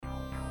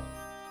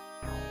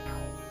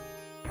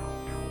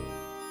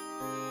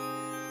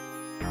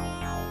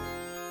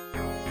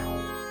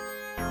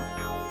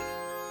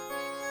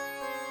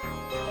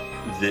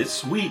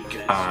This week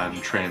on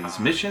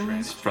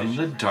Transmissions from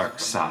the Dark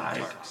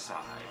Side,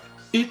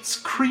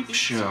 it's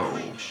Creepshow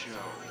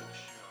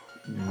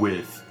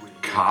with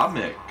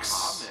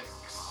comics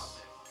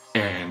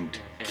and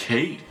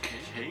cake.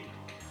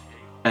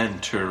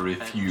 Enter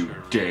if you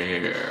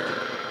dare.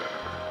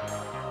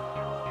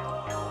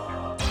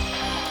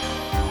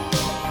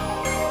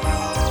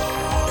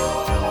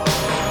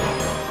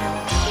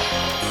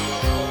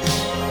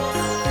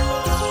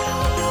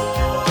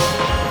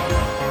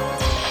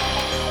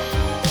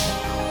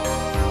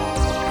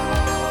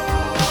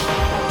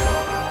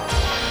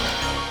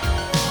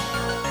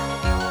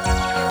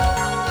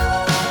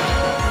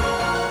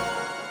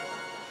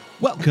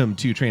 Welcome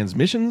to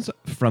Transmissions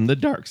from the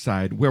Dark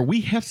Side, where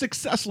we have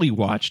successfully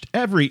watched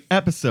every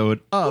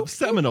episode of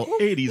seminal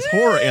 80s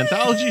horror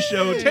anthology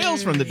show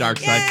Tales from the Dark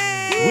Side.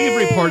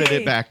 We've reported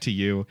it back to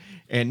you,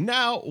 and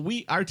now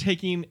we are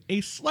taking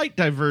a slight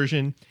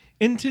diversion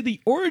into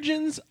the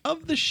origins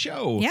of the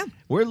show. Yeah.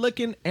 We're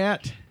looking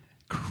at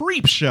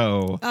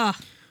Creepshow.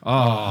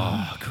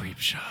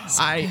 Creepshow.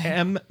 I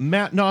am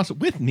Matt Noss.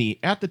 With me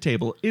at the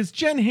table is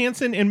Jen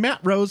Hansen and Matt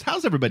Rose.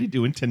 How's everybody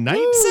doing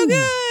tonight? So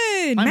good.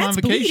 I'm Matt's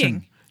on vacation.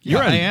 bleeding. Yeah,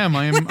 I am.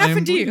 What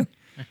happened to you?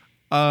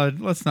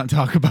 Let's not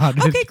talk about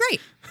it. Okay,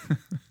 great.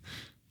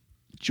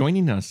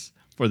 Joining us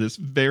for this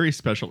very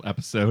special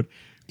episode.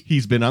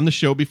 He's been on the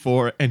show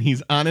before, and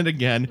he's on it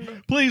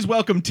again. Please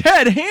welcome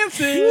Ted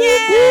Hansen.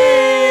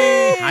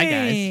 Yay! Hi,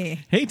 guys.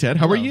 Hey, Ted.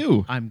 How are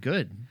you? I'm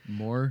good.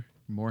 More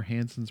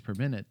Hansons per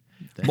minute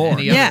than More.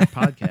 any Yeah.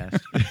 other podcast.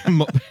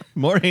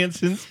 More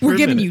Hansens. We're per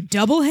giving minute. you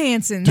double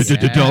Hansons.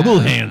 Double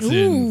Hansens.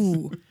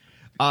 Ooh,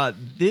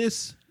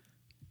 This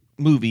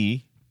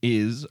movie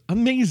is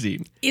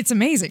amazing. it's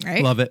amazing,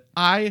 right? Love it.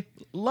 I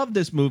love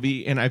this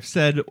movie, and I've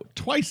said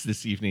twice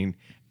this evening,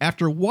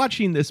 after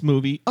watching this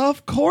movie,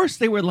 of course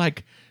they were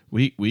like,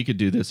 we could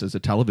do this as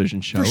a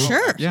television show. For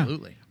sure. Yeah.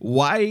 Absolutely.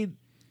 Why?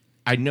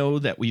 I know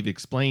that we've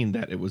explained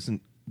that it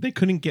wasn't, they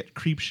couldn't get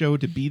Creepshow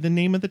to be the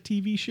name of the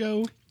TV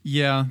show.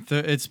 Yeah,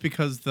 it's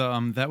because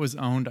that was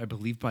owned, I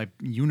believe, by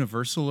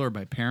Universal or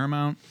by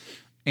Paramount,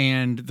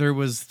 and there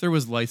was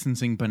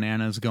licensing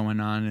bananas going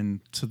on, and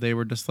so they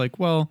were just like,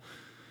 well,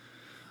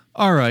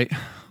 all right,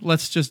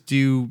 let's just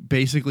do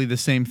basically the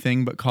same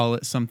thing but call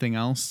it something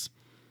else.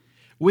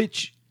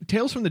 Which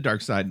Tales from the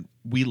Dark Side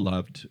we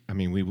loved. I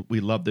mean, we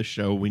love the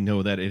show. We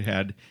know that it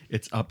had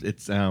its up,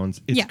 its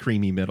downs, its Yeah.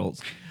 creamy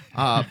middles.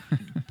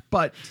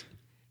 But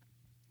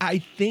I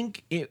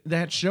think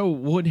that show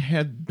would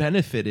have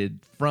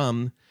benefited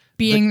from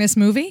Being this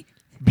movie?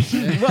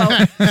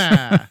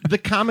 the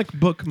comic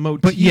book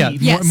motif. But yeah,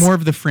 Yes. more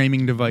of the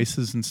framing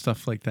devices and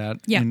stuff like that,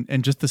 Yeah.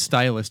 and just the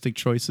stylistic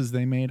choices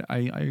they made. I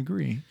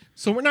agree.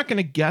 So we're not going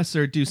to guess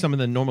or do some of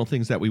the normal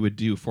things that we would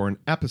do for an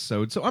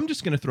episode. So I'm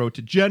just going to throw it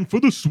to Jen for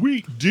the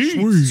sweet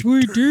deets.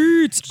 Sweet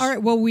dudes. All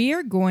right, well, we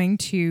are going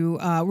to,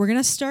 we're going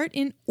to start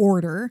in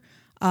order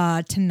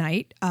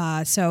tonight.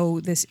 So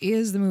this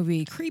is the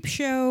movie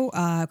Creepshow.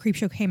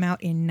 Creepshow came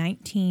out in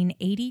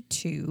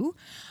 1982.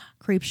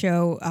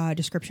 Creepshow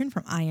description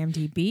from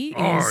IMDb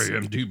is...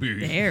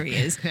 IMDb. There he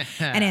is.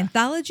 An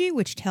anthology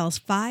which tells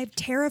 5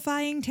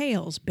 terrifying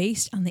tales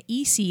based on the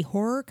EC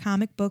horror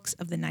comic books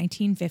of the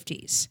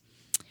 1950s.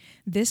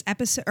 This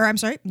episode, or I'm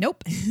sorry,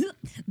 nope.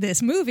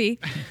 This movie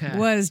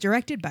was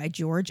directed by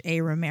George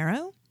A.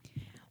 Romero,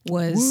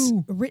 was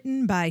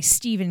written by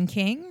Stephen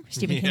King.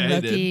 Stephen King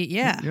wrote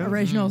the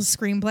original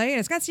screenplay.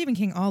 It's got Stephen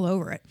King all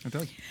over it. It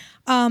does.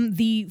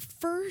 The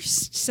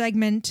first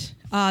segment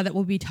that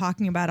we'll be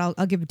talking about,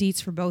 I'll give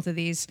deets for both of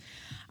these.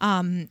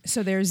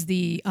 So there's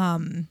the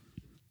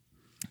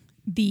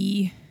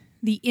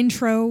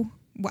intro.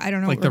 I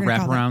don't know, Like what the we're gonna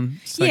call wraparound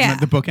that. segment, Yeah.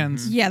 the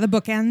bookends. Yeah, the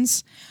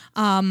bookends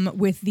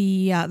with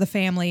the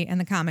family and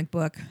the comic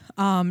book.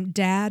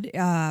 Dad,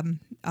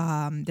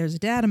 there's a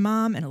dad, a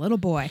mom, and a little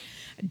boy.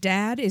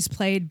 Dad is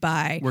played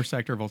by Worst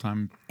actor of all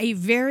time. a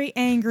very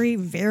angry,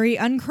 very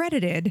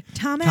uncredited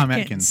Tom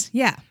Atkins.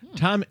 Yeah,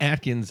 Tom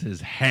Atkins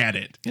has had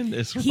it in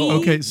this he role.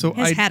 Okay, so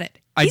has had it.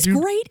 He's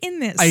great in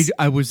this.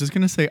 I was just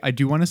going to say, I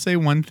do want to say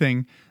one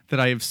thing, that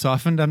I have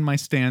softened on my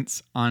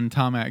stance on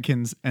Tom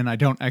Atkins, and I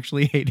don't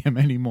actually hate him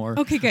anymore.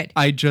 Okay, good.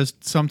 I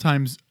just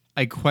sometimes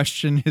I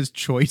question his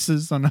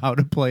choices on how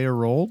to play a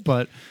role,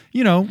 but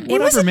whatever, it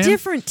was a man.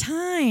 different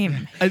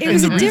time. And It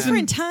was the a reason-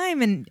 different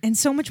time and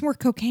so much more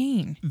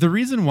cocaine. The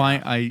reason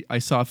why I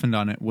softened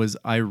on it was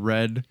I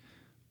read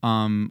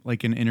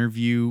like an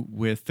interview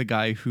with the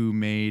guy who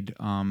made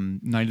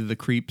Night of the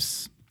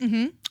Creeps.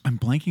 Mm-hmm. I'm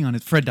blanking on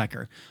it. Fred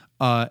Decker.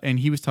 And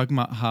he was talking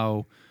about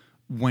how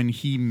when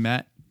he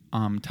met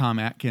Tom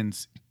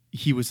Atkins,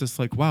 he was just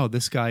like, wow,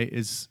 this guy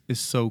is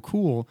so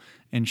cool.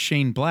 And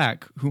Shane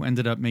Black, who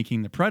ended up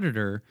making The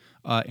Predator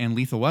and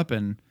Lethal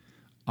Weapon,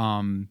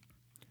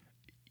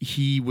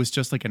 he was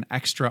just like an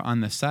extra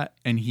on the set,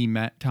 and he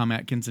met Tom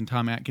Atkins, and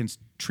Tom Atkins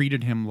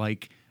treated him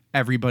like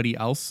everybody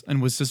else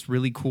and was just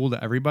really cool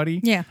to everybody.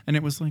 Yeah. And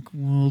it was like,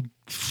 well,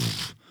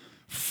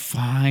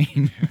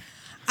 fine.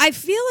 I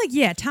feel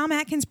like, Tom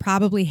Atkins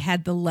probably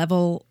had the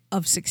level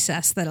of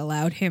success that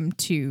allowed him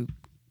to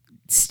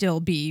still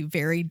be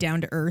very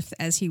down to earth,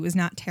 as he was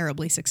not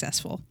terribly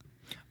successful.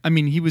 I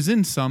mean, he was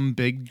in some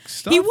big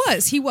stuff.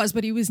 He was,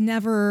 but he was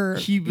never.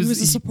 He was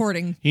a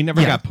supporting. He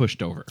never got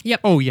pushed over.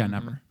 Yep. Oh yeah,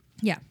 never.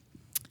 Yeah.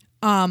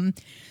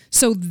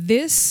 So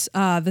this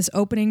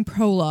opening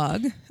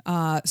prologue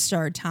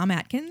starred Tom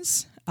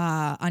Atkins,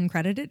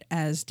 uncredited,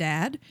 as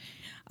Dad.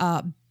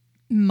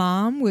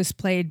 Mom was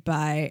played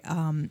by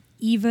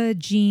Eva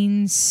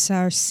Jean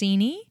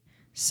Saraceni,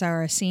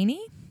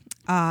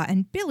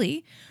 and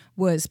Billy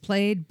was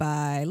played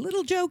by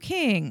Little Joe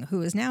King,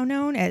 who is now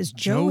known as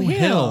Joe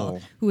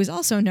Hill, who is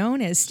also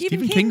known as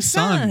Stephen King's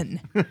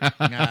son,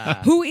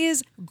 who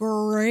is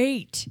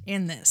great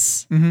in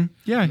this.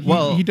 Yeah,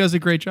 he does a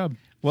great job.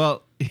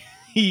 Well,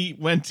 he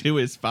went to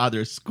his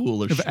father's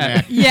school of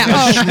act. Yeah,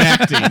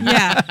 acting.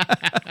 yeah,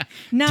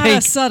 not a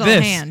Take subtle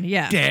this, hand.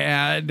 Yeah,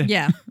 Dad.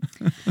 yeah.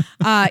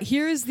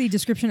 Here is the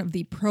description of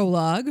the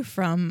prologue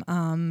from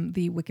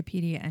the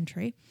Wikipedia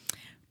entry.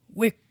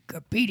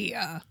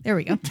 Wikipedia. There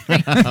we go.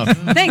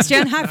 Thanks,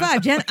 Jen. High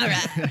five, Jen. All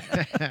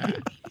right.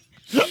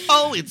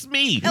 Oh, it's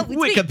me,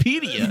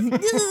 Wikipedia.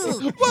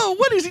 Whoa,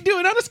 what is he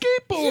doing on a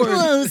skateboard?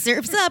 Whoa,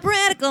 surf's up,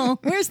 radical.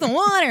 Where's the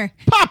water?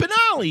 Poppin'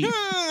 Ollie.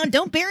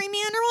 Don't bury me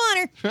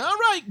underwater. All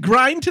right,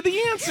 grind to the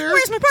answer.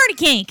 Where's my party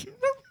cake?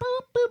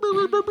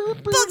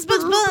 Bugs,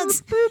 bugs,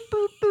 bugs.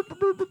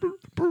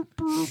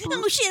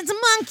 Oh shit, it's a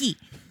monkey.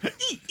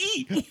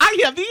 I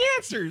have the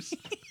answers.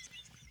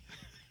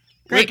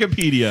 Great.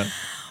 Wikipedia,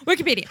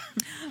 Wikipedia.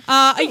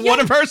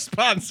 one of our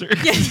sponsors.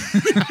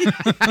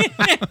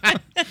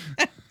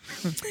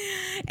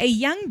 A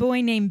young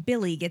boy named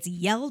Billy gets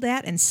yelled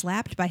at and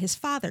slapped by his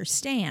father,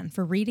 Stan,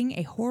 for reading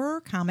a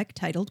horror comic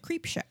titled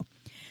Creepshow.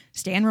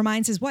 Stan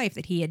reminds his wife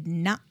that he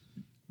hadn't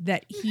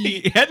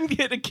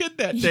get a kid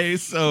that day,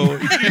 so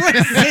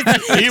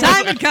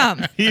time had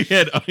come.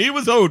 He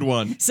was owed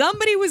one.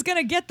 Somebody was going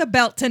to get the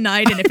belt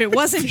tonight, and if it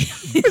wasn't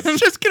I was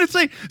just gonna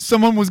say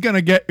someone was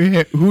gonna get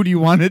hit. Who do you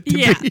want it to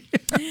be?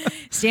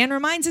 Stan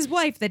reminds his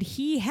wife that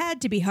he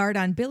had to be hard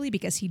on Billy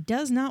because he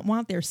does not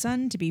want their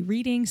son to be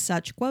reading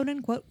such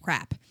quote-unquote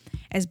crap.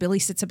 As Billy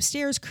sits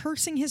upstairs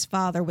cursing his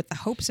father with the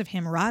hopes of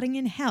him rotting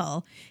in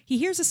hell, he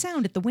hears a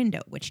sound at the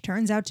window, which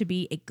turns out to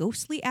be a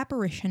ghostly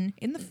apparition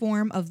in the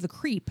form of the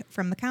Creep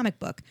from the comic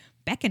book,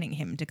 beckoning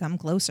him to come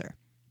closer.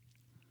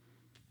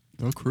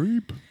 The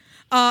Creep.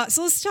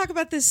 So let's talk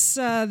about this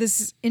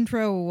this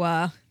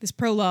prologue.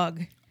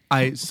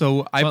 I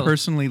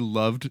personally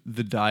loved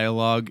the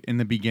dialogue in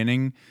the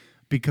beginning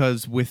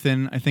because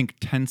within, I think,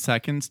 10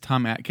 seconds,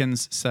 Tom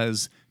Atkins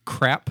says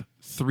crap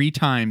 3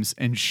 times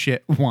and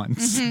shit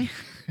once.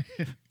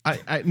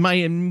 My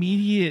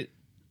immediate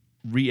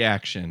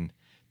reaction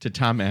to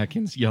Tom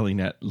Atkins yelling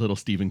at little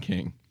Stephen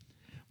King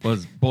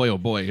was, boy, oh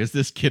boy, is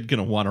this kid going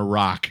to want to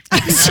rock?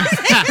 When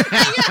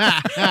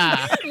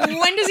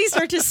does he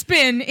start to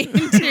spin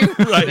into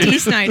Dee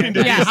Snider?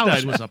 The Yeah.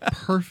 house was a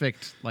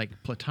perfect,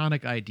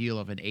 platonic ideal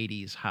of an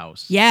 80s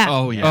house. Yeah.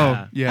 Oh,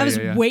 yeah. Yeah, I was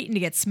yeah. waiting to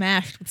get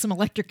smashed with some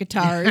electric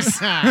guitars.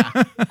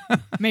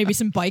 Maybe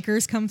some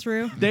bikers come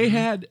through. They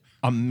had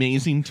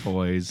amazing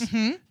toys.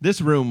 This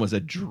room was a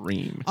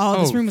dream.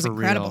 Oh, this room was for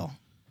incredible. real.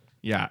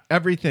 Yeah,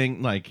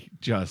 everything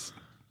just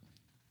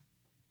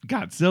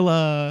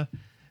Godzilla,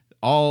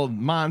 all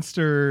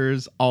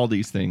monsters, all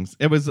these things.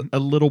 It was a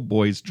little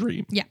boy's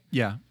dream. Yeah.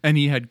 Yeah, and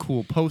he had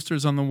cool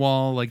posters on the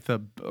wall, like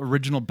the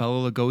original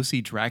Bela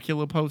Lugosi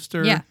Dracula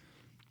poster. Yeah.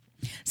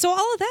 So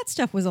all of that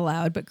stuff was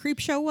allowed, but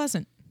Creepshow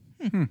wasn't.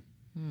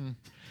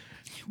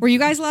 Were you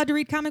guys allowed to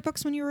read comic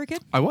books when you were a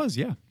kid? I was,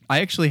 yeah.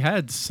 I actually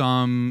had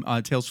some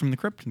Tales from the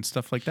Crypt and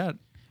stuff like that.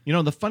 You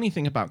know, the funny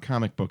thing about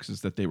comic books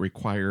is that they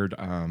required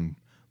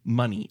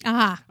money,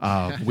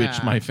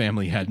 which my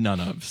family had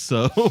none of.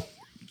 So,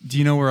 Do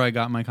you know where I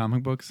got my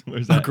comic books?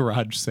 Where's A that?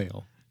 garage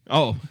sale.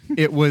 oh,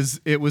 It was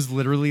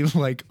literally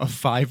like a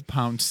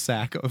 5-pound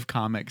sack of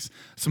comics.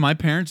 So my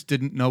parents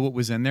didn't know what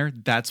was in there.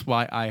 That's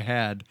why I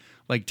had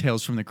like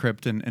Tales from the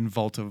Crypt and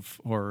Vault of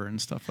Horror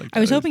and stuff like that.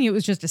 I was hoping it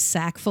was just a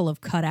sack full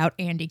of cutout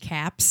Andy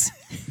Caps.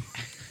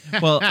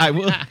 well, I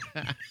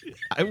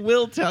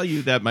will tell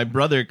you that my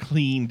brother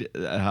cleaned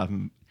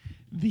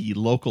the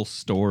local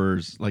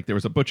stores. Like there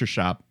was a butcher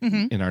shop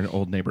in our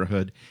old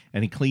neighborhood,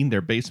 and he cleaned their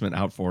basement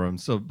out for him.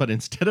 So, but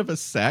instead of a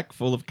sack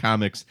full of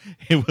comics,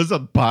 it was a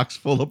box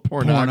full of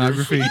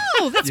pornography.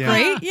 Oh, that's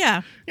great.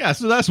 Yeah. Yeah,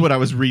 so that's what I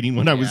was reading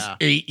when I was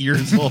 8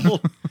 years old.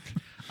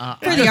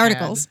 For the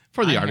articles.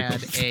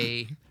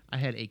 I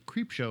had a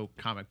Creepshow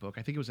comic book.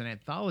 I think it was an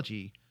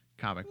anthology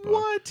comic book.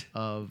 What?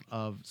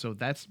 So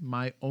that's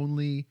my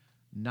only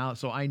knowledge.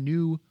 So I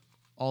knew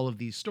all of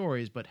these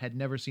stories, but had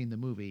never seen the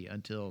movie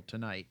until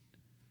tonight.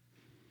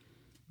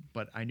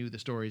 But I knew the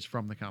stories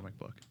from the comic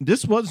book.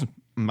 This was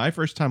my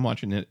first time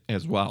watching it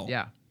as well.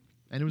 Yeah,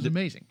 and it was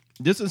amazing.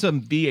 This is a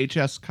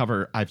VHS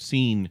cover I've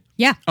seen.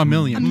 Yeah. a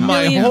million.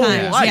 My million whole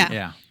times, life. yeah.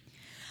 Yeah.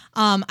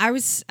 I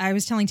was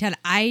telling Ted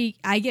I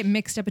get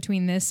mixed up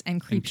between this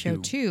and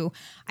Creepshow 2.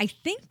 I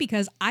think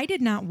because I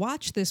did not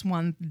watch this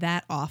one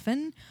that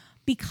often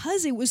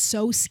because it was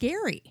so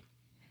scary.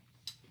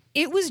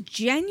 it was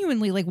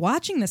genuinely like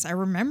watching this. I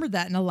remember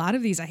that, and a lot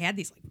of these I had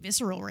these like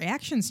visceral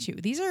reactions to.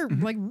 These are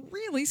like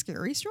really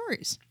scary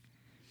stories.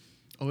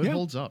 Oh, it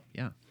holds up.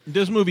 Yeah.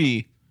 This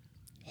movie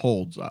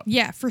holds up.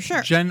 Yeah, for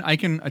sure. Jen, I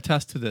can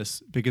attest to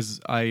this because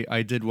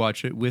I did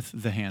watch it with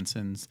the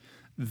Hansons.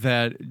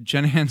 That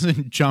Jen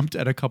Hansen jumped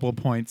at a couple of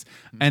points,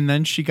 and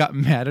then she got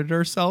mad at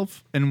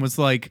herself and was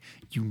like,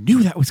 "You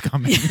knew that was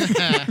coming."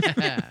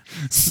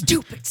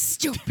 Stupid.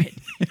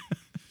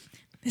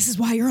 This is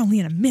why you're only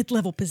in a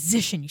mid-level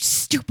position, you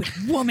stupid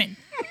woman.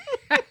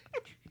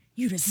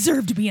 You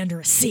deserve to be under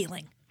a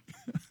ceiling.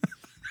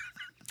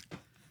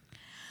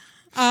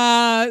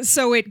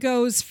 So it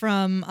goes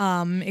from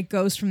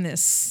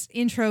this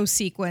intro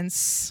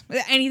sequence.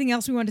 Anything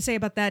else we want to say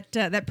about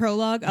that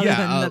prologue other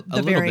than the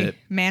a very little bit.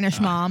 mannish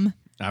mom?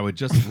 I would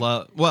just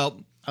love.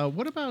 Well,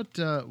 What about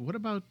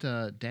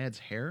Dad's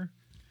hair?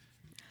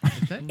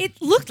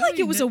 It looked like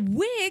it was a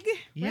wig.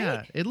 Yeah,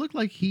 right? it looked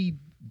like he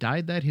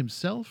dyed that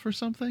himself or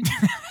something.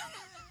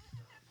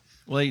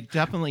 well, he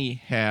definitely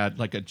had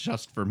like a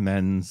just for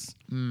men's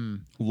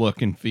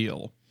look and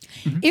feel.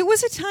 It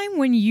was a time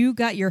when you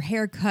got your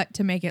hair cut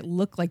to make it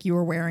look like you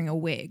were wearing a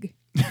wig.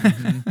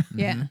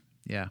 Yeah.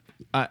 Yeah.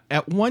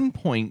 At one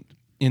point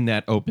in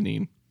that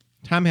opening,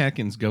 Tom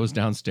Atkins goes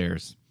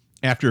downstairs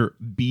after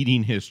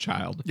beating his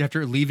child,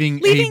 After leaving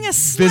A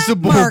slap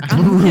visible mark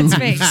on the kid's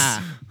face.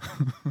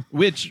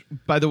 which,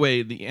 by the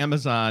way, the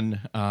Amazon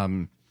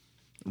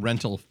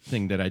rental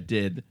thing that I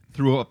did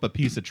threw up a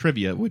piece of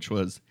trivia, which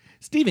was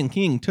Stephen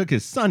King took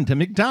his son to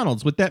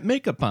McDonald's with that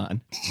makeup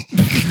on.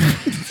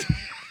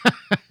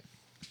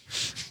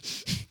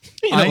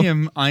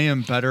 I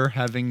am better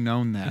having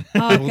known that.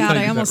 Oh will God, tell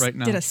you I that almost right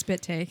now. did a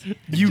spit take.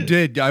 You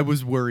did. I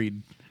was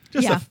worried.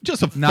 Just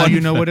a fun Now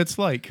you know what it's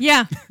like.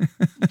 Yeah.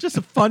 just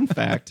a fun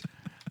fact.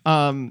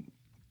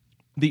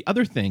 The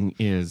other thing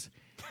is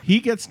he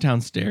gets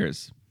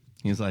downstairs.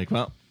 He's like,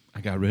 well,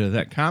 I got rid of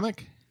that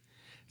comic.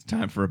 It's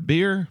time for a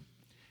beer.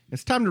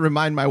 It's time to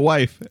remind my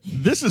wife,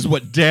 this is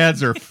what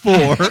dads are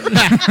for.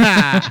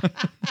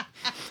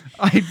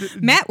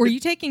 Matt, were you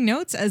taking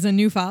notes as a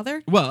new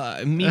father? Well,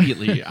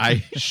 immediately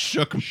I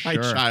shook my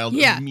child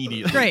Yeah.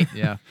 immediately. Great.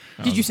 Yeah.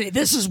 Did you say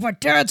this is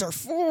what dads are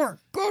for?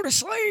 Go to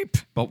sleep.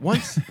 But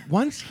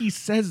once he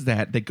says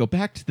that, they go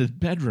back to the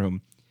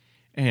bedroom,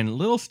 and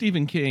little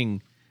Stephen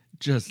King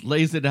just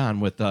lays it on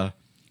with the,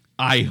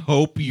 I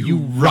hope you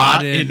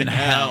rot in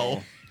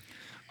hell.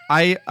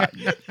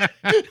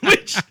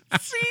 Which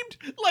seemed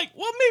like,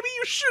 well, maybe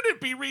you shouldn't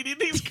be reading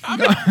these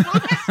comic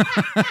books.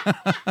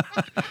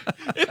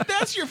 If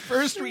that's your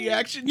first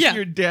reaction to Yeah.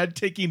 your dad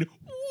taking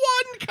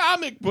one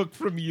comic book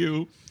from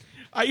you,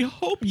 I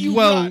hope you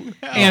rot in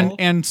hell.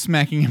 and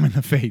smacking him in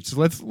the face.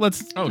 Let's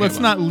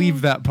not leave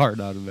that part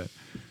out of it.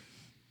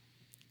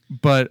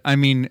 But I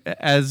mean,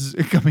 as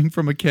coming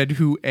from a kid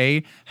who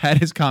A, had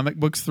his comic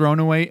books thrown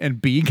away,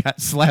 and B,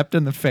 got slapped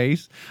in the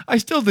face, I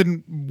still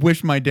didn't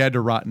wish my dad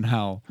to rot in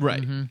hell.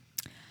 Right.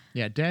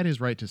 Yeah, Dad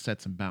is right to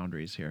set some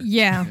boundaries here.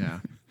 Yeah. Yeah.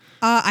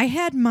 I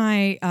had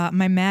my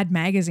my Mad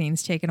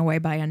magazines taken away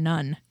by a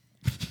nun.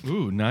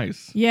 Ooh,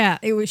 nice. Yeah,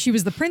 she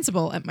was the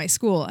principal at my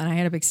school, and I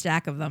had a big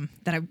stack of them.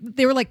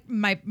 They were like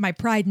my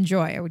pride and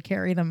joy. I would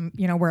carry them,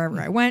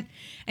 wherever I went.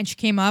 And she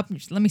came up and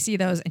she said, "Let me see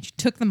those." And she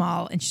took them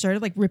all and she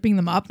started like ripping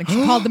them up and she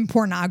called them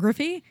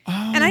pornography.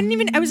 And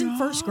I was in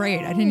first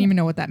grade. I didn't even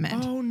know what that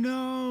meant. Oh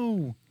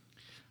no!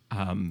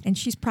 And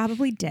she's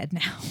probably dead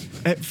now.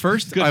 At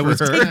first, Good I for was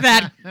her.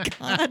 That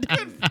God.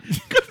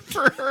 Good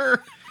for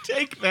her.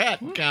 Take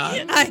that,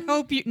 God. I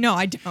hope you. No,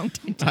 I don't.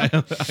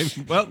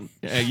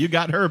 You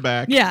got her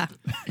back. Yeah.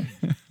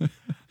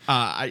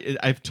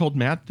 I've told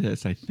Matt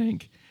this, I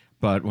think,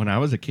 but when I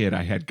was a kid,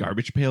 I had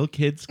Garbage Pail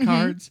Kids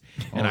cards,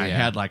 and I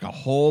had like a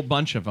whole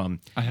bunch of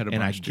them. I had a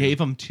and I bunch, too. gave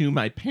them to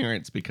my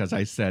parents because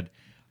I said,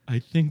 I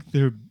think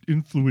they're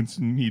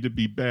influencing me to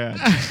be bad.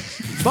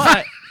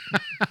 But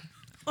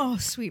Oh,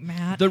 sweet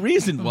Matt. the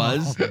reason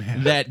was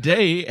that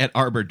day at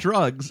Arbor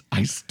Drugs,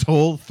 I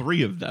stole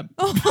 3 of them.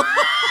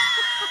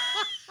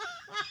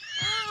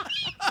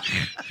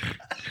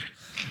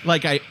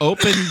 Like I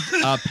opened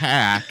a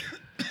pack,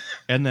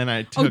 and then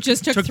I took,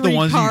 just took the 3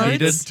 ones you cards.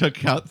 needed.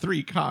 took out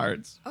 3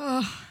 cards.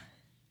 I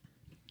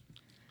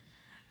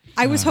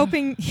was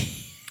hoping.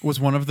 Was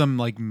one of them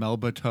like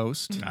Melba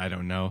toast? I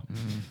don't know.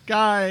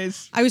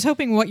 Guys. I was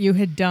hoping what you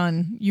had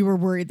done, you were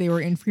worried they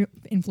were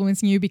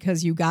influencing you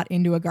because you got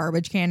into a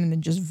garbage can and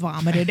then just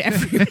vomited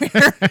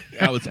everywhere.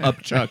 That was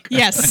up Chuck.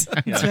 Yes,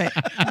 that's right.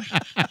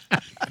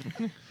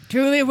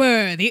 Truly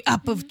were the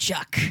up of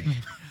Chuck.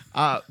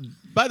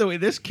 By the way,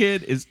 this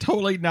kid is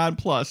totally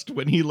nonplussed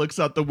when he looks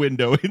out the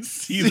window and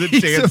sees a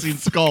dancing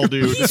skull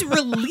dude. He's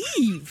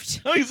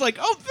relieved. He's like,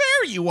 oh,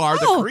 there you are,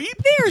 the Oh,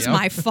 creep. there's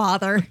my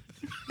father.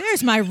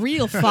 There's my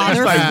real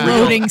father, my real-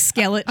 floating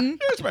skeleton.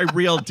 There's my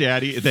real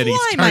daddy. And then he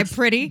Why, my starts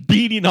pretty?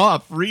 beating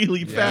off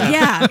really fast.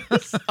 Yeah,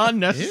 It's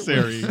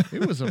unnecessary.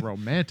 It was a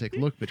romantic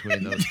look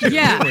between those two.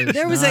 yeah.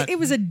 It was It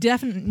was a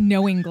definite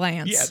knowing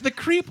glance. Yeah, the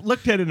creep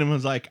looked at it and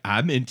was like,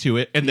 I'm into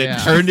it, and then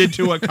Yeah. turned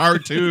into a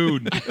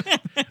cartoon.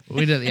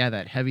 We did,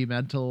 that heavy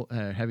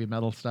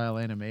metal style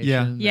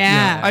animation.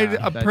 Yeah. I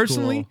that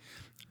personally,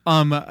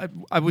 cool.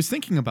 I was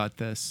thinking about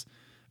this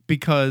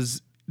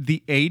because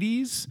the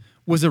 80s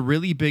was a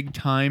really big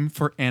time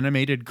for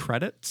animated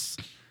credits.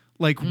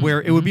 Like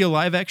where it would be a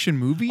live action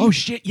movie. Oh,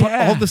 shit, But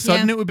yeah. all of a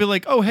sudden Yeah. it would be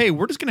like, oh hey,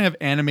 we're just gonna have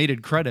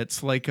animated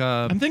credits. Like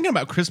I'm thinking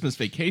about Christmas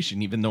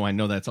Vacation, even though I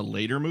know that's a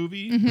later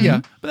movie.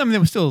 yeah. But I mean that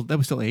was still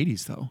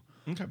 80s though.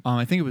 Okay.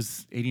 I think it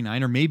was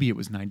 89 or maybe it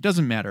was 9.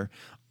 Doesn't matter.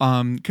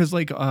 Because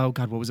like, oh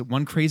God, what was it?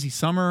 One Crazy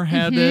Summer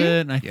had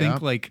it. And I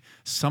think like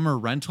Summer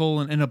Rental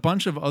and a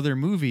bunch of other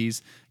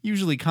movies,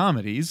 usually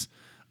comedies,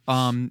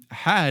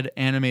 had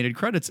animated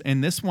credits.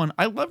 And this one,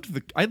 I loved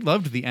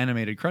the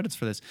animated credits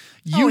for this.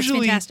 Oh, it's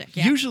fantastic,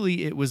 yeah.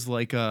 Usually it was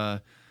like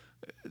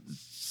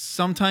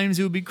sometimes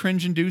it would be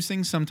cringe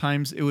inducing.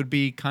 Sometimes it would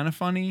be kind of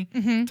funny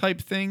type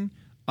thing.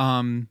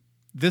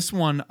 This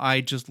one,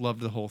 I just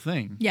loved the whole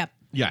thing. Yep.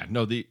 Yeah,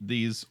 no,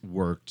 these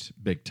worked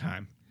big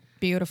time.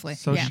 Beautifully.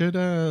 So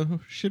yeah.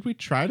 should we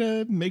try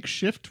to make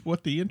shift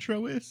what the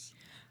intro is?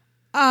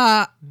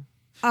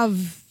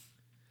 Of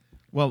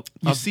Well,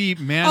 You see,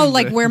 man. oh,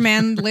 like where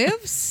man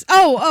lives?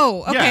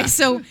 Oh, okay. Yeah.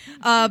 So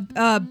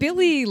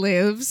Billy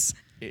lives.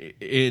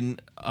 in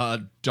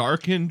a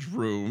darkened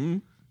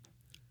room.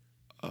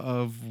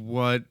 of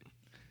what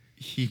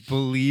he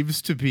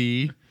believes to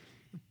be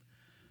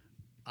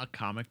A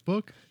comic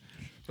book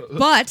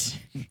But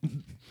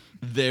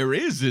There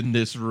is in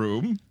this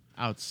room.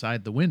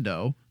 outside the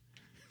window.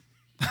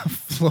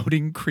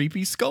 floating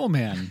creepy skull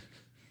man.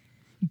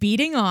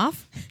 beating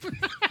off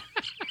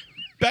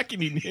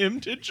Beckoning him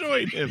to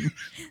join him.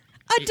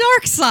 a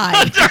dark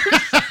side.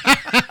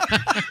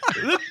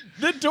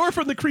 The door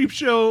from the creep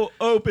show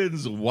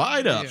opens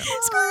wide up.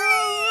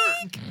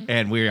 Squeak!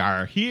 And we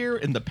are here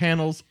in the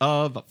panels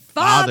of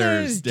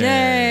Father's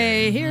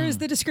Day. Here's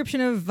the description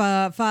of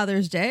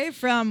Father's Day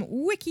from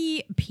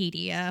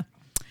Wikipedia.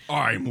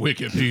 I'm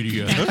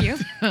Wikipedia.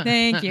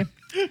 Thank you.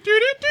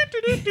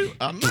 Thank you.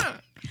 I'm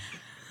not.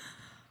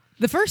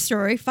 The first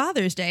story,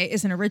 Father's Day,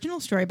 is an original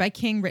story by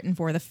King written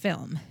for the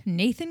film.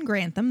 Nathan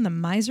Grantham, the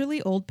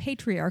miserly old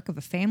patriarch of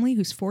a family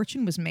whose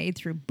fortune was made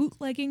through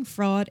bootlegging,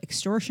 fraud,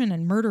 extortion,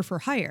 and murder for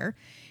hire,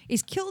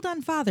 is killed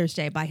on Father's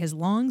Day by his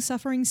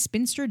long-suffering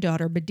spinster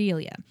daughter,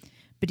 Bedelia.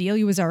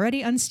 Bedelia was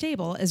already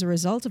unstable as a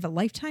result of a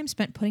lifetime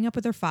spent putting up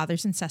with her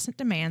father's incessant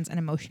demands and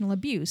emotional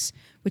abuse,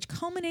 which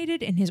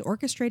culminated in his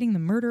orchestrating the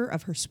murder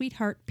of her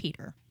sweetheart,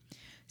 Peter.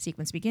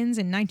 Sequence begins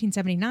in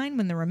 1979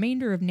 when the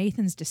remainder of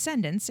Nathan's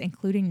descendants,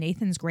 including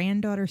Nathan's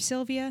granddaughter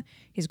Sylvia,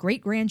 his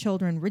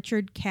great-grandchildren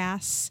Richard,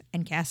 Cass,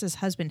 and Cass's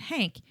husband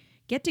Hank,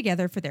 get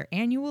together for their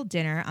annual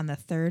dinner on the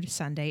third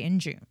Sunday in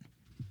June.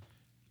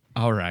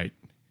 All right.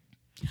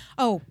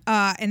 Oh,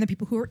 and the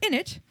people who were in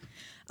it,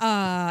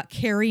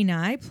 Carrie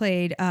Nye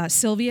played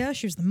Sylvia.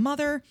 She was the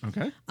mother.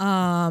 Okay.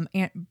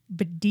 Aunt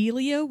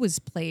Bedelia was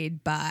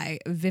played by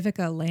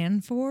Vivica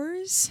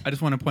Lanfors. I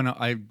just want to point out,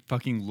 I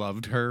fucking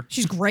loved her.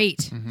 She's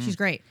great. She's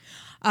great.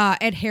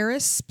 Ed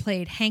Harris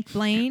played Hank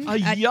Blaine. A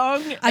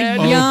young a Ed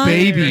young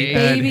baby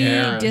Ed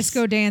Harris.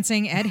 disco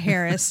dancing Ed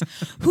Harris,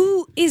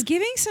 who is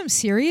giving some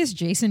serious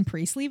Jason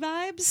Priestley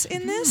vibes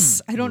in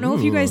this. I don't know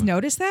if you guys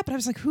noticed that, but I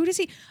was like, who does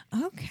he?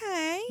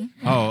 Okay.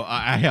 Oh,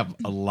 I have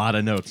a lot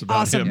of notes about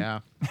Awesome. him. Yeah.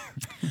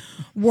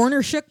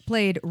 Warner Shook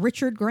played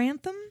Richard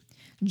Grantham.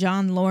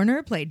 John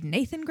Lorner played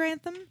Nathan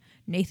Grantham.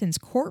 Nathan's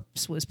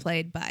corpse was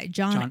played by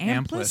John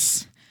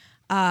Amplis.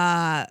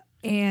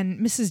 And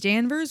Mrs.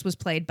 Danvers was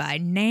played by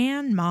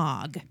Nan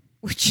Mogg,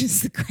 which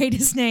is the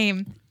greatest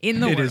name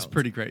in the world. It is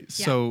pretty great.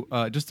 Yeah.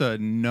 So, just a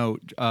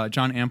note: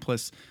 John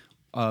Amplis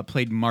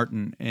played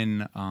Martin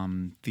in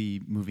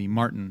the movie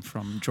Martin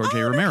from George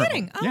A. Romero. No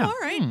kidding. Oh, yeah. all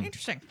right.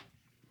 Interesting.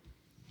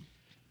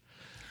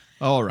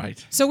 All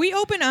right. So we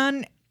open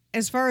on,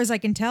 as far as I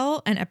can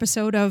tell, an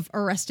episode of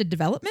Arrested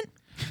Development.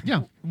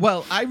 Yeah.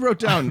 Well, I wrote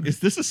down, is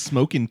this a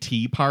smoking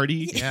tea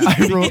party? Yeah.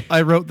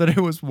 I wrote that it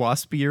was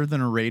waspier than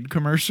a Raid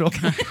commercial.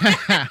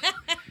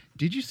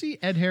 Did you see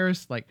Ed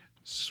Harris like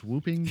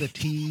swooping the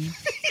tea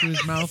to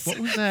his mouth? What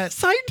was that?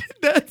 I did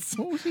that.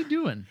 What was he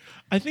doing?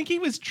 I think he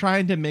was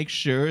trying to make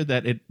sure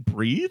that it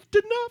breathed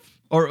enough.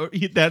 Or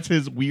that's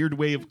his weird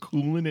way of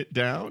cooling it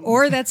down.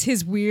 Or that's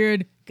his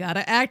weird,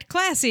 gotta act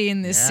classy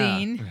in this Yeah.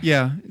 scene.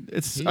 Yeah,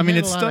 it's. He I mean,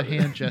 had it's a lot of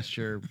still. hand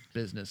gesture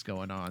business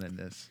going on in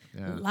this.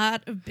 Yeah.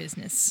 Lot of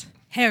business.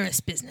 Harris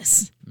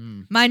business.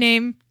 My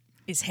name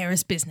is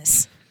Harris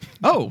Business.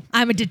 Oh,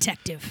 I'm a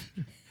detective.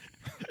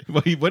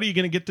 what are you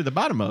going to get to the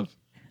bottom of?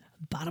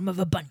 Bottom of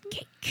a bun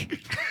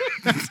cake.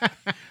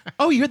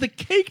 Oh, you're the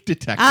cake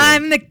detective.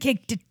 I'm the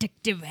cake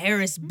detective,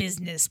 Harris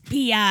Business,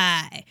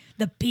 P.I.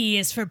 The P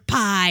is for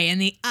pie,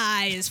 and the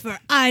I is for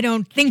I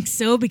don't think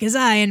so, because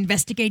I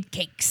investigate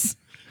cakes.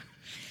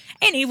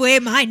 Anyway,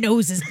 my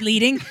nose is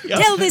bleeding.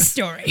 Tell this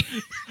story.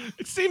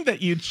 It seemed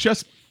that you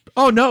just...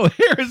 Oh, no,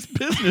 Harris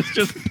Business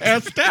just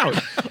passed out.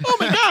 Oh,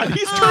 my God,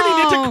 he's turning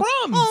into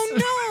crumbs.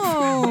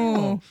 Oh,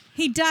 no.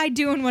 He died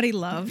doing what he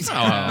loved.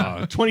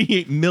 Oh,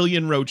 28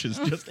 million roaches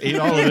just ate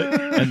all of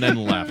it and then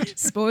left.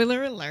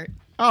 Spoiler alert.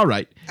 All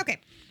right. Okay.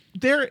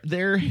 they're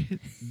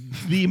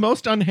the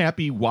most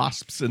unhappy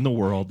wasps in the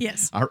world.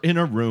 Yes. Are in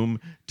a room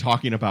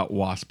talking about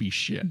waspy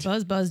shit.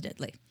 Buzz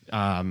deadly.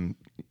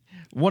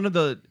 One of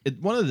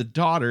the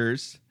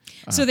daughters.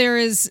 So there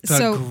is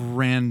The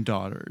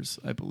granddaughters,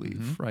 I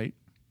believe, right?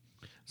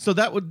 So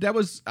that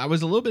was I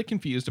was a little bit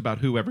confused about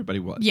who everybody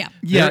was. Yeah.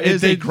 Yeah, There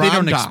is they a grand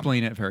don't dame.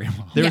 explain it very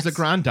well. There's a Yes.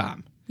 grand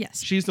dame.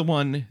 Yes. She's the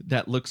one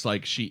that looks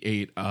like she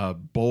ate a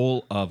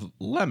bowl of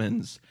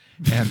lemons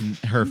and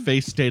her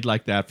face stayed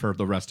like that for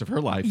the rest of her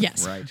life.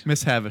 Yes. Right.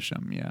 Miss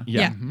Havisham, yeah.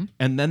 Yeah. Yeah.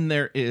 And then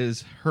there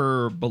is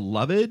her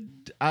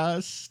beloved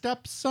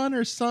stepson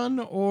or son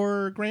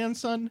or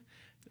grandson.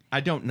 I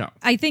don't know.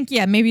 I think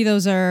maybe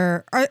those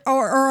are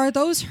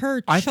those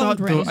her I thought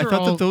children?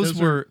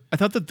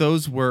 that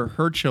those were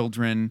her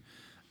children,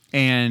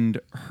 and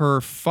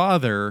her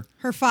father.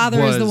 Her father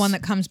is the was- one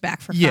that comes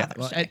back for Yeah. Father's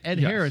Well, Day. Ed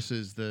Harris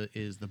is the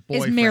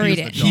boyfriend. married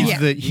He's it. the He's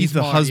dog. Yeah. he's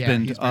the more-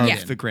 husband he's of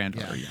married. the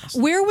granddaughter. Yes.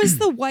 Where was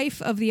the wife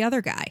of the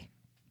other guy?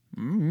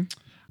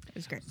 It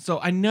was great. So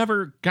I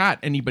never got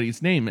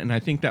anybody's name, and I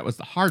think that was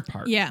the hard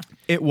part. Yeah.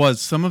 It was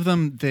some of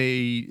them.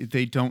 They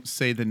don't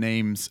say the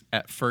names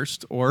at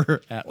first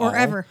or at all. Or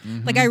ever.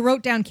 Like I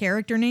wrote down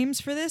character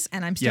names for this,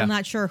 and I'm still Yeah.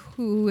 not sure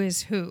who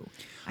is who.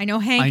 I know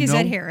Hank is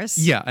Ed Harris.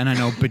 Yeah, and I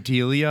know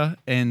Bedelia,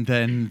 and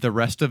then the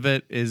rest of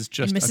it is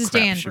just And a Mrs. crapshoot.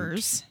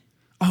 Danvers.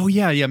 Oh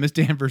yeah, Miss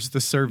Danvers,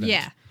 the servant.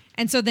 Yeah.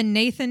 And so then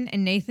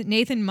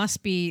Nathan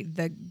must be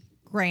the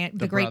great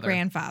brother.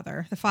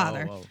 grandfather, the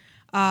father.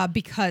 Oh.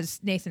 Because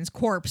Nathan's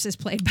corpse is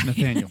played by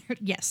Nathaniel.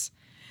 Yes.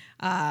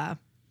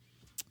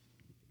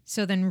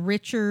 So then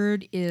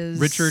Richard is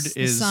the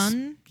is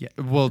son, Yeah,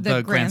 well,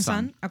 the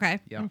grandson. Okay.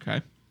 Yeah.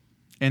 Okay.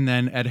 And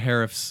then Ed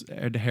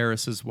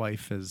Harris's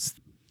wife is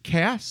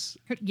Cass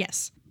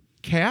Yes.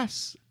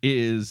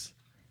 is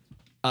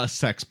a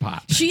sex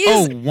pot. She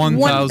is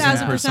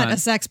 1000%. a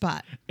sex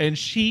pot. And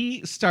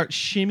she starts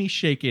shimmy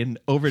shaking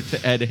over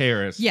to Ed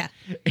Harris. Yeah.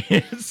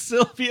 And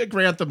Sylvia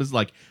Grantham is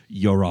like,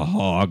 "You're a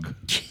hog.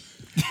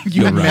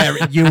 you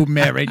married You yourself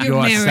married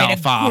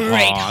a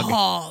great hog.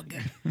 hog.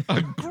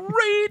 A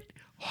great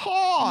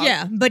hog."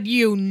 Yeah, but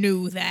you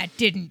knew that,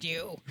 didn't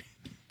you?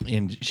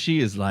 And she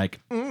is like,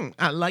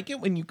 "I like it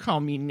when you call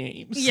me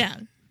names." Yeah.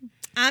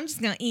 I'm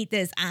just gonna eat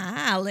this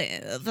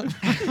olive.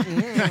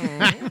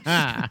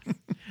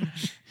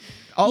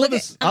 All of Look,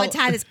 this. I'm gonna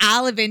tie this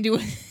olive into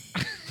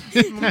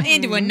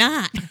a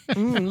knot.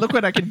 Look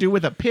what I can do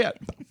with a pit.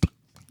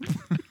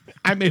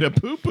 I made a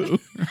poo poo.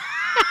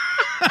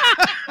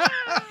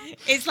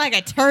 It's like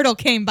a turtle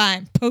came by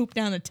and pooped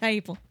on the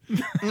table.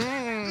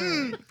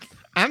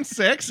 I'm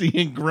sexy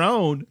and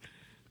grown.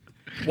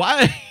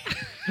 Why?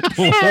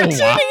 Turning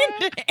Why?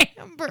 into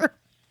amber.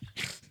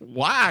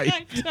 Why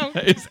I don't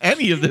is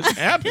any of this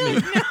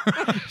happening?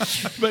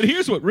 But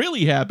here's what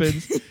really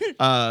happens.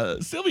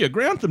 Sylvia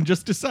Grantham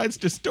just decides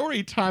to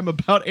story time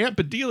about Aunt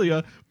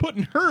Bedelia,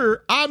 putting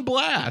her on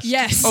blast.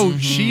 Yes. Oh,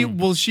 she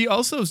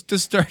also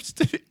just starts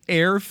to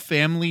air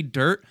family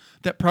dirt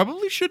that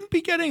probably shouldn't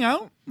be getting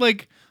out.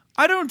 Like,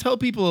 I don't tell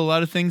people a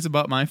lot of things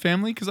about my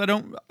family because I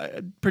don't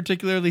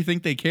particularly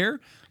think they care.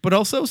 But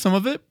also, some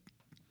of it,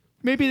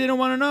 maybe they don't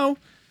want to know,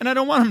 and I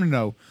don't want them to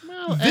know.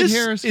 Well, Ed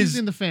Harris is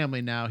in the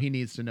family now. He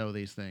needs to know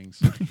these things.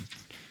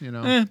 You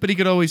know. But he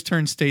could always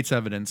turn state's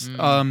evidence.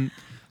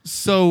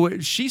 So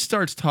she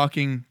starts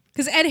talking.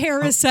 Because Ed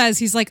Harris says,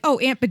 he's like, oh,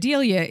 Aunt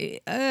Bedelia,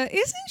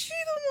 isn't she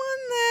the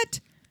one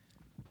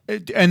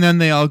that... And then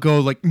they all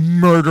go like,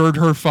 murdered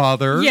her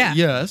father. Yeah.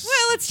 Yes.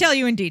 Well, let's tell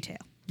you in detail.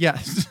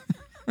 Yes.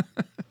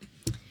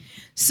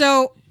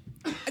 So,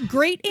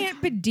 Great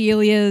Aunt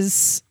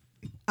Bedelia's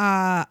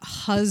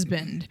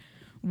husband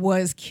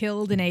was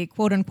killed in a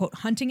quote-unquote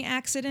hunting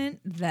accident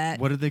that...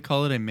 What did they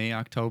call it? A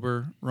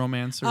May-October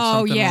romance or Oh,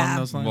 something yeah. along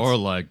those lines? More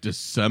like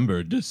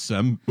December.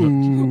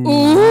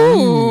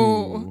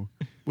 Ooh.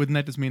 Wouldn't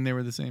that just mean they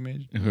were the same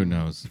age? Who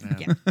knows?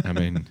 Yeah. I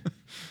mean,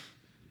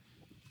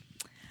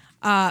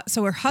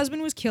 So her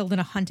husband was killed in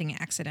a hunting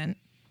accident.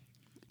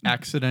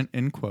 Accident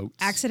in quotes.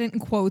 Accident in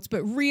quotes,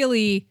 but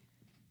really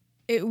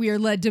we are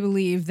led to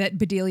believe that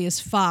Bedelia's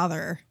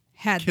father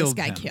had Killed this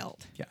guy him.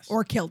 killed. Yes.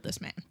 Or killed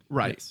this man.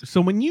 right. Yes.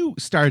 So when you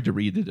started to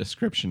read the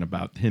description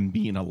about him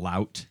being a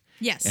lout,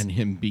 Yes. and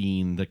him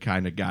being the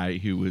kind of guy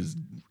who was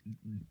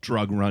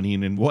drug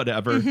running and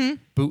whatever, Mm-hmm.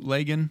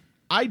 Bootlegging.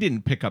 I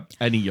didn't pick up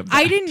any of that.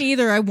 I didn't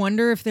either. I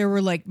wonder if there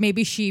were like,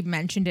 maybe she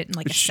mentioned it in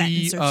like a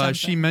sentence or something.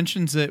 She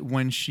mentions it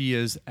when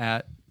she's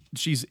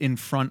in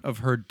front of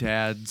her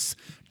dad's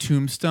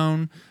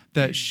tombstone.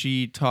 That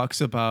she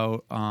talks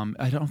about,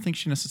 I don't think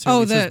she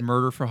necessarily says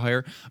murder for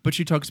hire, but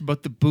she talks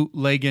about the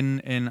bootlegging,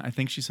 and I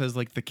think she says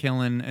like the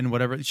killing and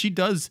whatever. She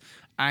does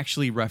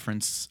actually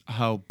reference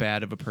how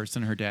bad of a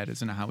person her dad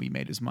is and how he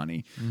made his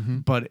money,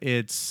 but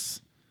it's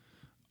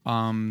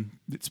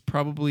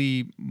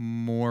probably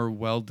more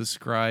well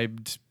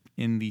described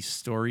in the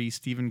story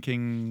Stephen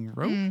King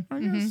wrote. I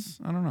guess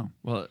I don't know.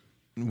 Well,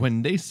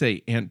 when they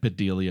say Aunt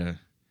Bedelia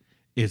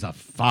is a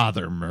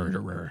father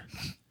murderer,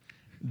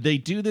 they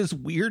do this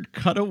weird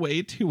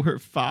cutaway to her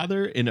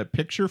father in a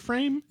picture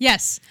frame.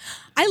 Yes.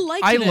 I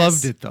liked I this.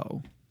 loved it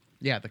though.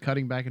 Yeah, the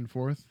cutting back and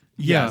forth.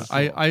 Yeah, Yes.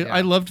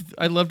 I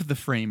loved the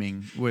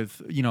framing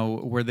with,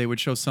 where they would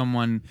show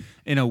someone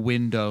in a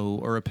window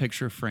or a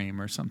picture frame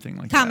or something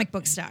like that. Comic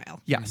book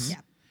style. Yes. Yeah.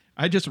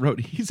 I just wrote,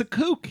 he's a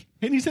kook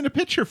and he's in a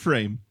picture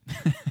frame.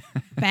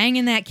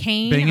 Banging that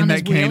cane Banging on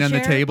that his cane on the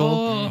wheelchair. table.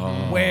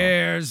 Oh.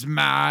 Where's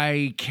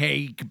my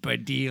cake,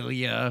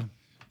 Bedelia?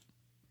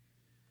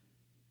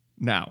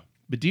 Now,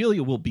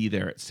 Bedelia will be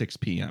there at 6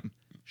 p.m.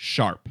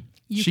 sharp.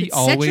 You She could set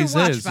your always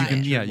watch is. by You can,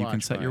 it. yeah, Your you can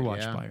watch set by your it, watch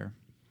yeah. by her.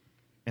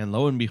 And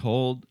lo and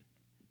behold,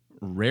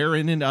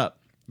 raring it up.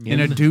 In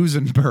a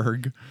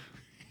Duesenberg.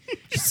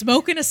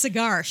 Smoking a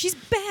cigar. She's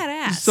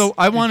badass. So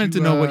I wanted to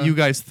you, know what you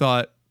guys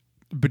thought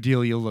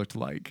Bedelia looked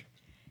like.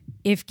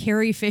 if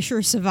Carrie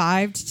Fisher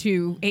survived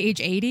to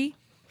age 80,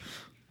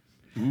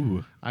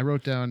 Ooh. I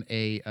wrote down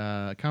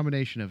a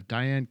combination of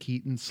Diane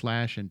Keaton,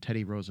 Slash, and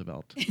Teddy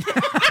Roosevelt.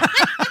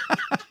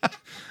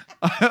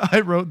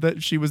 I wrote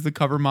that she was the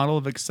cover model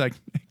of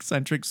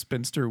Eccentric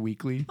Spinster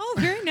Weekly. oh,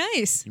 very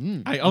nice.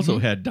 I also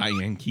had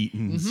Diane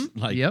Keaton's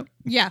like Yep.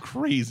 Yeah.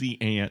 crazy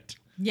aunt.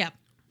 Yeah,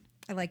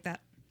 I like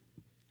that.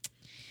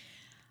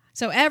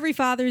 So every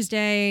Father's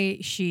Day,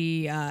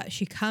 she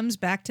comes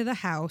back to the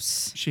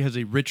house. She has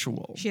a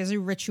ritual. She has a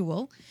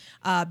ritual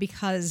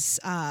because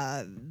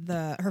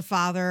her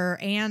father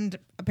and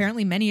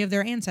apparently many of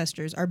their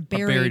ancestors are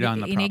buried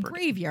on the in a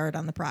property. graveyard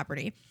on the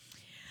property.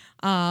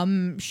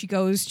 She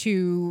goes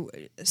to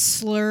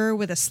slur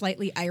with a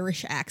slightly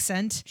Irish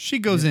accent. She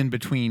goes in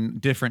between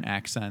different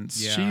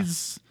accents. Yeah.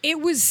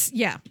 It was,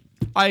 yeah.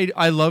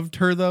 I loved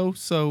her though,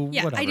 so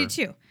Yeah, whatever. I did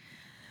too.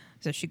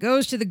 So she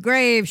goes to the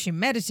grave, she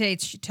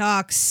meditates, she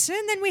talks,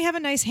 and then we have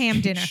a nice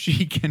ham dinner.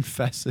 She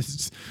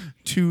confesses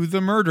to the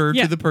murder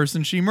Yeah. to the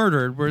person she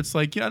murdered, where it's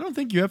like, yeah, I don't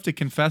think you have to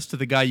confess to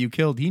the guy you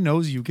killed. He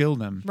knows you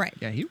killed him. Right.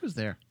 Yeah, he was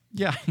there.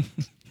 Yeah.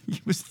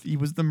 he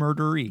was the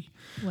murderee.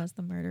 Was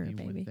the murderer, He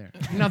baby. went there.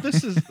 Now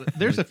this is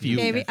there's a few.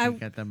 Baby,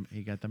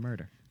 He got the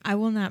murder. I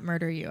will not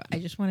murder you. I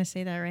just want to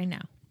say that right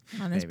now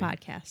on this Baby.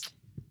 podcast.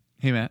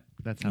 Hey Matt,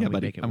 That's how Yeah, we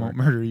buddy, make it I won't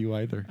work. murder you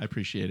either. I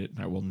appreciate it,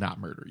 and I will not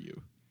murder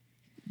you.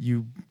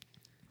 You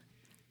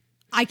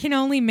I can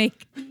only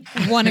make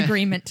one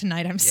agreement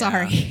tonight. I'm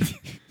sorry.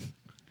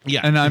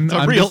 Yeah, And I'm- it's a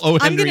I'm real just- O.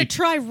 I'm Henry. going to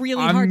try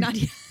really I'm- hard not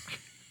to.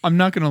 I'm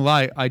not gonna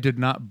lie, I did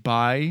not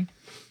buy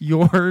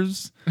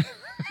yours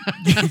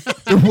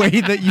the way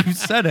that you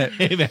said it.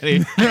 Hey,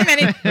 Maddie.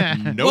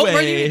 No What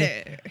were you way.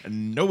 there?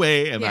 No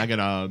way am Yeah. I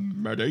gonna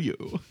murder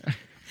you.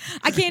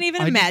 I can't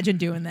even imagine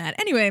doing that.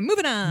 Anyway,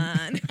 moving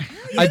on.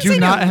 I do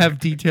not have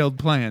detailed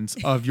plans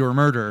of your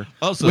murder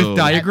Also, with at this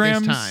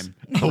diagrams. time.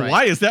 Oh, Right.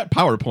 why is that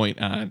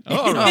PowerPoint on?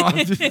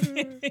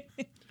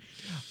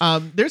 Oh,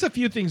 there's a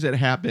few things that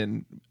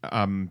happen.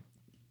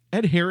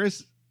 Ed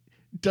Harris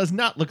does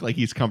not look like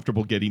he's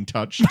comfortable getting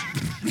touched.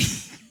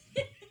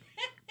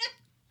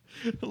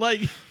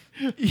 Like,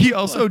 He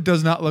also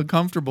does not look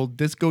comfortable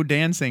disco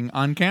dancing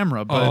on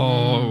camera. But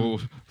oh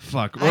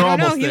fuck, we're I don't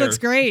almost know. He there. looks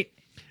great.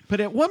 But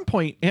at one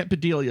point, Aunt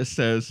Bedelia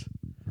says,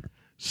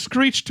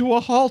 "Screech to a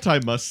halt, I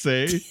must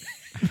say."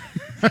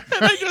 And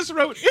I just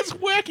wrote, "It's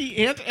wacky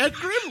Aunt Ed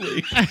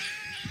Grimley."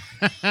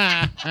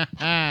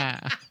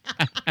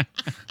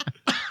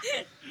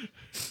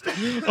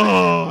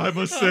 Oh, I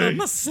must say. I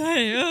must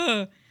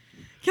say,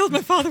 killed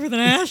my father with an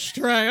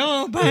ashtray.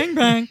 Oh, bang,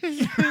 bang. Very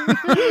nice.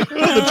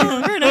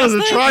 Oh, the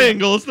Thank you.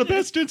 triangle is the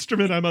best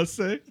instrument, I must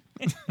say.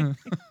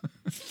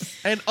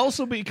 And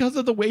also because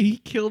of the way he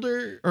killed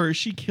her, or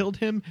she killed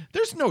him,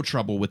 there's no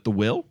trouble with the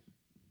will.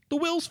 The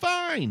will's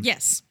fine.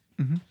 Yes.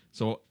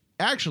 So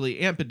actually,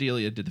 Aunt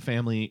Bedelia did the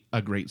family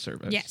a great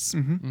service. Yes.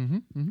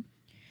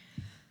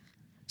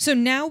 So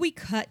now we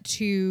cut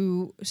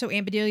to, so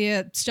Aunt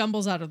Bedelia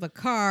stumbles out of the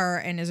car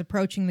and is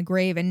approaching the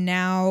grave, and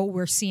now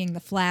we're seeing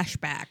the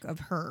flashback of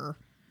her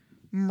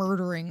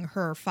murdering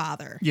her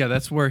father. yeah,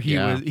 that's where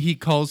he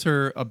calls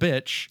her a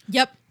bitch.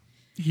 Yep.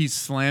 He's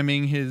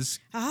slamming his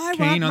I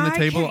cane want on the my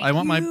table. cake, I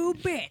want my. you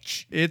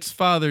bitch. It's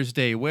Father's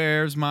Day.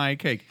 Where's my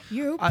cake?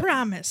 You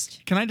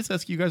promised. Can I just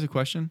ask you guys a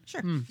question?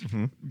 Sure.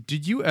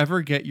 Did you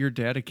ever get your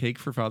dad a cake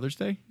for Father's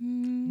Day?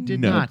 Did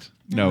No. not.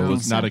 No, it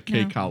was so. not a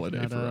cake No. holiday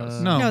Not for a-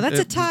 us. No, that's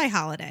a it- Thai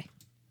holiday.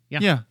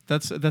 Yeah,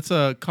 that's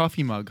a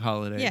coffee mug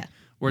holiday. Yeah.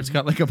 Where it's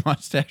got like a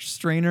mustache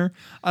strainer.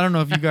 I don't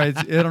know if you guys,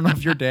 I don't know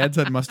if your dads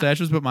had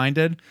mustaches, but mine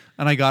did.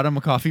 And I got him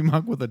a coffee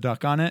mug with a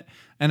duck on it,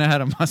 and I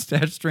had a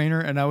mustache strainer,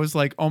 and I was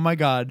like, oh my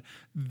God,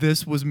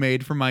 this was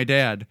made for my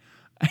dad.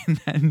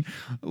 And then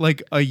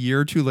like a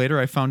year or two later,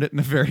 I found it in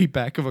the very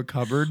back of a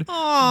cupboard.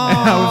 Oh.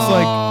 And I was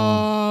like,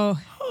 Oh.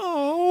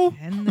 oh.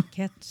 And the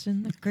cat's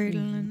in the cradle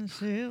and the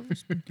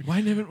sails.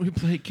 Why didn't we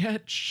play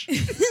catch?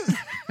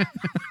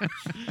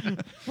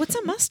 What's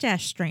a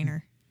mustache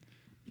strainer?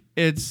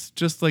 It's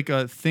just like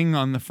a thing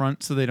on the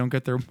front so they don't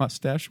get their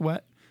mustache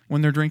wet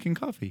when they're drinking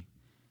coffee.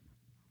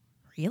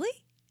 Really?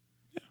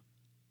 Yeah.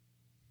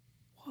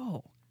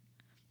 Whoa.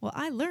 Well,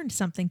 I learned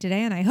something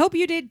today, and I hope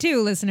you did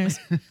too, listeners.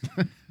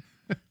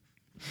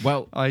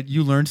 Well,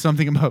 You learned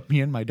something about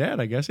me and my dad,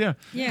 I guess. Yeah.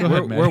 Yeah. Go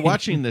ahead, we're Maddie.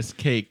 watching this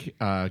cake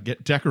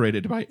get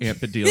decorated by Aunt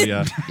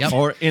Bedelia,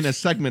 or in a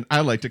segment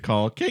I like to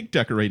call "Cake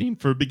Decorating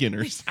for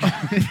Beginners,"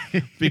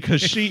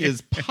 because she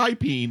is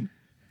piping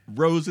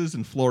roses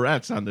and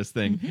florets on this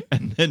thing,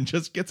 and then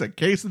just gets a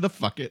case of the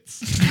fuckets.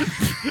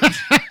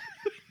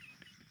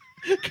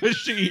 Because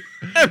she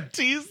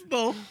empties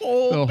the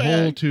whole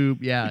bag.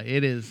 tube. Yeah,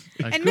 it is.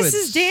 And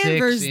Mrs.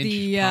 Danvers,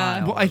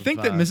 Well, I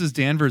think that Mrs.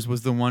 Danvers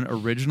was the one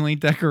originally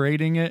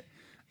decorating it,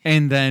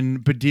 and then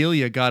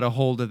Bedelia got a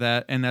hold of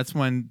that, and that's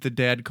when the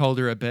dad called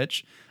her a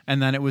bitch,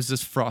 and then it was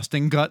just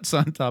frosting guts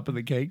on top of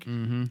the cake.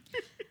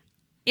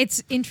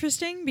 It's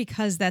interesting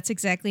because that's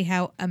exactly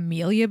how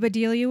Amelia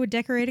Bedelia would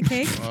decorate a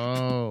cake.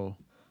 Oh,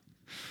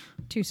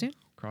 Too soon?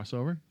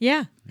 crossover.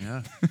 Yeah.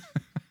 Yeah.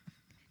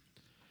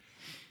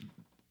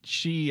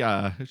 She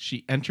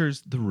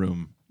enters the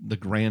room, the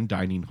grand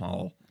dining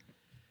hall,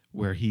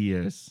 where he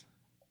is.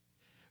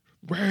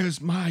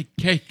 Where's my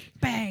cake?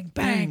 Bang,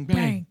 Bang, bang, bang.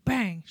 bang,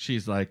 bang,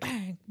 She's like,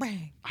 bang,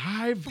 bang.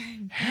 I've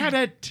had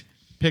it.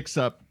 Picks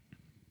up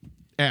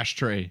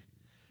ashtray.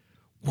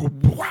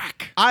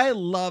 Whack. I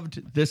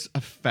loved this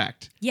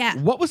effect. Yeah.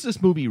 What was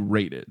this movie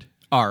rated?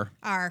 R.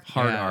 R.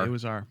 Hard Yeah, R. It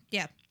was R.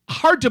 Yeah.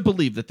 Hard to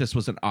believe that this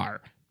was an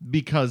R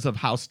because of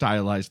how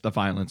stylized the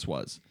violence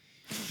was.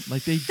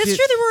 Like they That's did.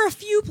 true. There were a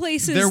few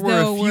places, There were a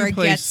though, few where it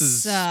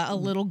places- gets a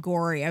little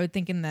gory. I would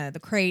think in the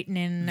crate and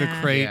in... The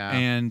crate Yeah.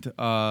 and,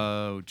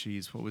 oh,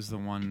 geez, what was the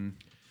one?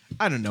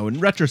 I don't know. In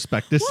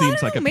retrospect, this Well, I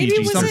seems don't like know, a maybe PG. it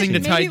was Something to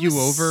maybe tide it you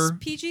was over.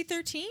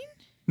 PG-13?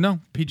 No,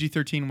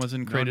 PG-13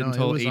 wasn't created no, it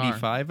until was R.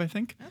 85, I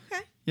think.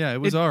 Okay. Yeah,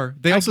 it was It- R.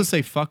 They also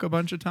say fuck a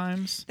bunch of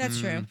times. That's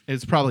true.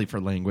 It's probably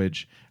for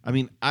language. I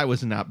mean, I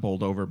was not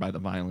bowled over by the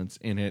violence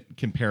in it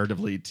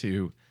comparatively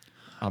to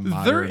a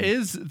modern.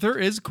 There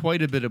is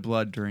quite a bit of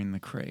blood during the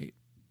crate.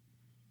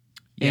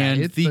 Yeah,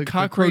 And it's- the the crate is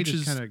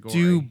cockroaches kinda gory.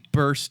 do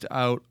burst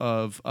out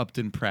of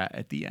Upton Pratt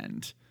at the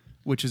end,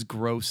 which is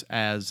gross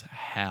as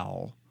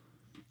hell.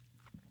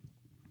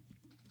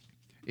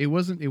 It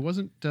wasn't. There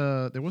wasn't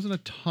a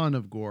ton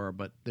of gore,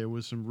 but there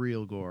was some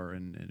real gore,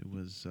 and it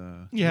was.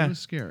 Yeah. It was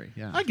scary.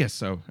 Yeah. I guess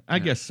so. I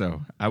guess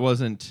so. I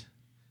wasn't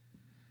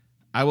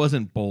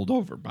bowled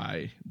over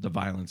by the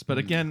violence, but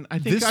again, I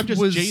think This I'm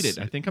just was- jaded.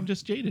 I think I'm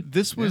just jaded.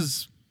 This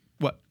was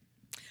what?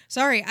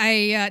 Sorry,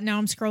 I now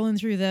I'm scrolling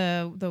through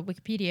the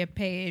Wikipedia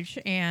page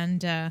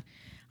and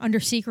under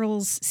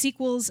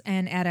sequels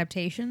and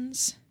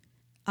adaptations.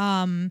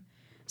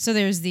 So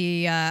there's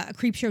the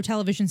Creepshow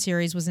television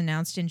series was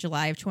announced in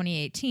July of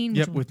 2018, which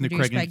Yep, was with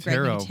produced by Greg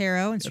Nicotero.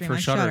 Nicotero and For streamed on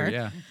Shudder, Shudder.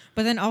 yeah.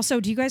 But then also,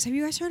 have you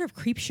guys heard of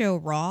Creepshow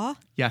Raw?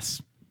 Yes.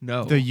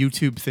 No. The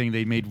YouTube thing,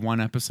 they made one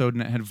episode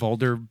and it had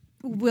Valderrama.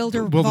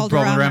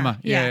 Valderrama.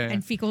 Yeah.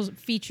 And fecal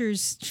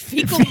features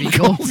Fecal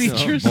Oh,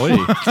 features. boy.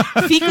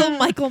 fecal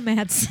Michael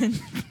Madsen.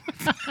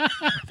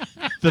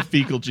 The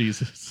fecal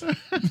Jesus.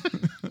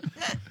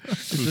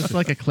 Is this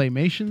like a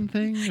claymation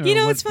thing? or You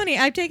know, what? it's funny.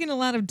 I've taken a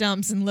lot of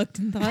dumps and looked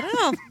and thought,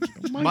 oh,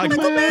 Michael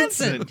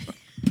Madsen.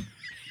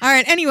 All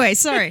right. Anyway,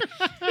 sorry.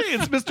 Hey,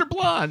 it's Mr.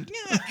 Blonde.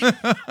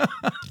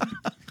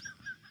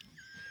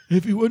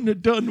 If he wouldn't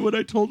have done what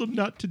I told him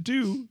not to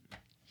do.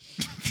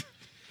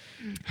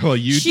 Well,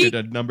 you She- did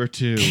a number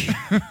 2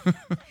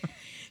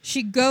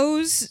 She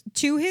goes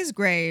to his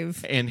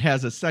grave. and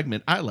has a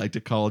segment I like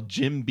to call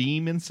Jim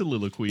Beam and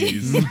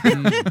Soliloquies.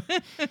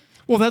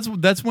 Well,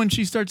 that's when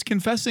she starts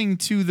confessing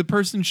to the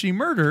person she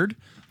murdered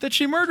that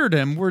she murdered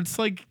him, where it's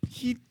like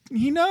he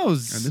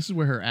knows. And this is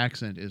where her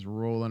accent is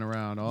rolling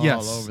around all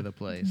Yes. over the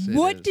place. It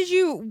What is.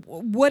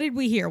 did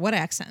we hear? What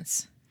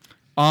accents?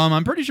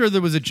 I'm pretty sure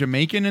there was a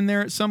Jamaican in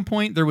there at some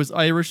point. There was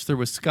Irish, there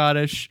was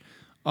Scottish,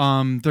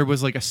 there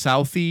was like a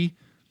Southie.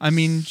 I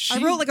mean, I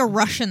wrote like a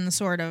Russian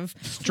sort of.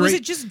 Was Straight-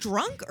 it just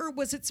drunk or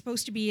was it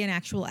supposed to be an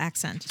actual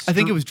accent? I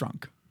think it was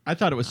drunk. I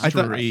thought it was I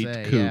thought- straight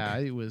Say, kook. yeah,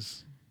 it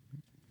was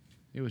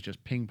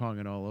just ping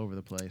ponging all over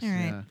the place. All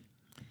right. Yeah.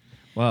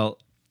 Well,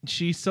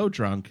 she's so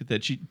drunk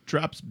that she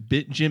drops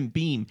Jim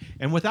Beam,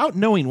 and without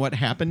knowing what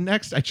happened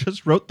next, I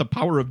just wrote "The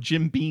power of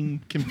Jim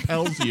Beam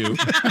compels you."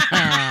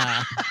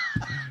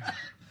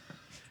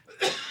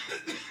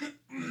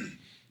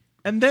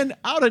 And then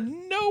out of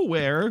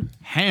nowhere,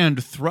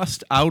 Hand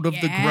thrust out of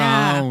the Yeah.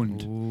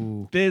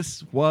 ground.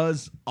 this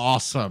was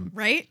awesome.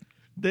 Right?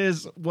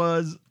 This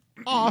was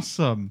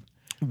awesome.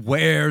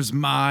 Where's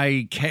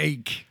my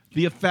cake?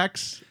 The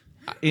effects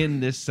in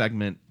this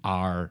segment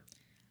are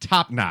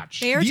top notch.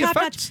 They are The top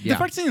effects, notch. the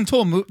effects in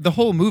the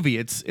whole movie.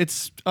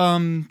 It's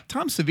Tom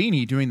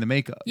Savini doing the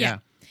makeup. Yeah.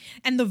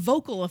 And the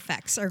vocal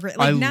effects are great.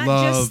 Like I not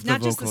love just the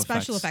not just the vocal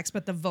special effects. effects,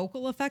 but the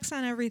vocal effects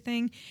on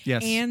everything.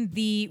 Yes. And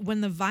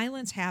when the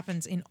violence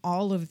happens in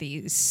all of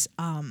these,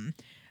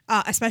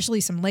 especially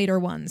some later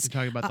ones.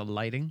 You're talking about the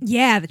lighting?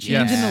 Yeah, the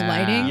change in the Yes.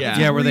 lighting. Yeah. It's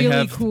Yeah, where really they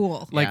have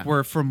cool. like Yeah.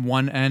 where from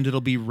one end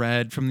it'll be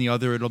red, from the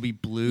other it'll be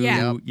blue.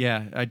 Yeah.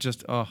 Yeah, I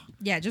just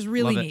Yeah, just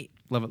really love neat. it.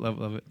 Love it, love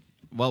it, love it.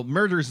 Well,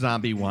 Murder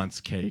Zombie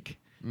wants cake.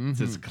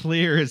 It's as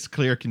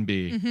clear can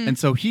be. Mm-hmm. And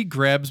so he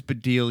grabs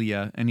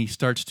Bedelia and he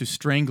starts to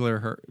strangle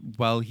her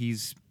while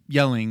he's,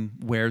 yelling,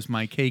 "Where's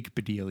my cake,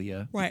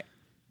 Bedelia?" Right.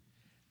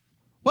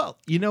 Well,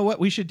 you know what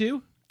we should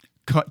do?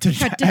 Cut to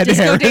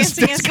Disco dancing as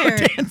disco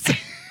Harry. dancing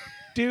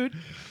Dude,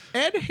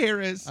 Ed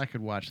Harris I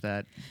could watch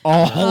that.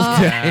 all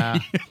day. Yeah.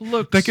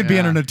 looks That could be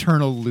on Yeah. an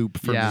eternal loop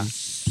for Yeah. me.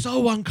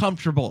 so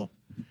uncomfortable.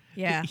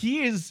 Yeah.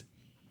 He is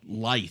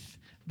lithe.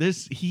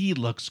 He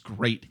looks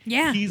great.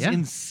 Yeah. He's Yeah.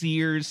 in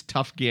Sears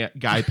tough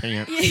guy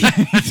pants.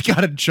 He's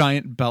got a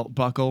giant belt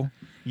buckle.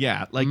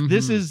 Yeah, like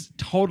this is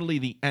totally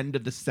the end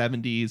of the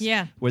 70s.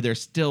 Yeah. Where they're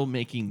still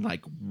making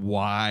like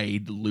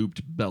wide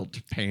looped belt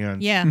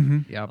pants. Yeah.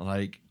 Yep.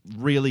 Like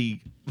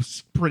really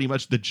pretty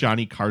much the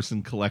Johnny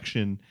Carson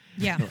collection.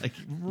 Yeah. Like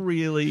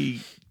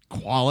really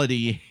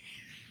quality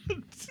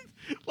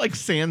like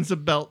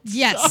Sansa belts.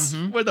 Yes.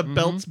 stuff, where the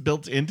belt's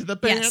built into the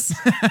pants.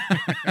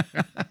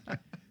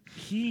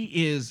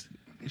 Yes.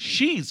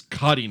 She's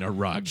cutting a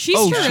rug. She's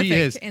terrific. she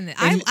is. In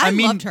the, And, I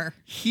mean, loved her.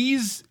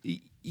 He's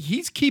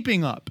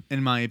keeping up,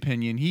 in my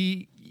opinion.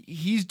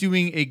 He's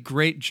doing a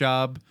great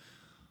job.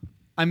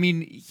 I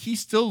mean, he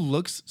still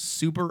looks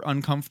super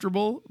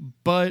uncomfortable,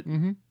 but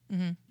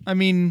I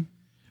mean,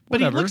 but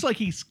he whatever. looks like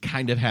he's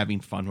kind of having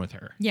fun with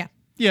her. Yeah.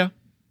 yeah.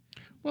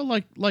 Well,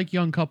 like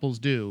young couples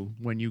do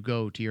when you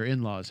go to your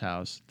in-laws'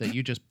 house, that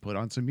you just put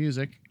on some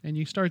music and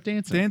you start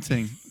dancing.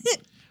 Dancing.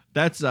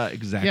 That's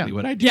exactly Yeah.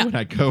 what I do Yeah. when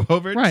I go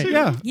over Right, to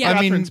Yeah. Yeah.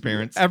 I mean, Catherine's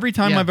parents. every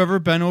time Yeah. I've ever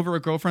been over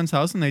a girlfriend's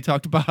house and they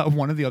talked about how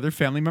one of the other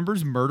family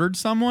members murdered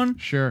someone,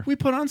 Sure. we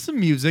put on some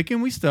music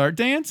and we start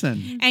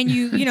dancing. And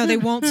you know, they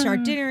won't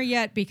start dinner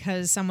yet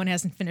because someone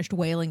hasn't finished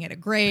wailing at a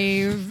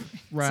grave.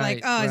 It's like,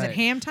 Right, oh, is it right.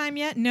 ham time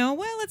yet? No.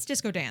 Well, let's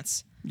disco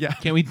dance. Yeah.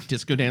 Can we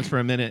disco dance for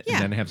a minute Yeah.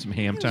 and then have some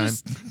ham time?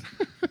 Just-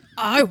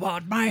 I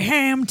want my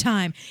ham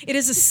time. It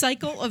is a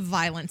cycle of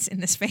violence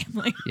in this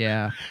family.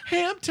 Yeah.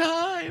 Ham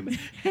time,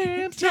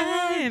 ham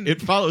Time. time.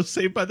 It follows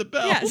Saved by the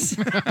Bell. Yes.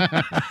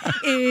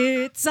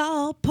 It's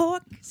all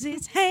pork 'cause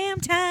it's ham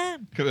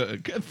time.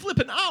 Flip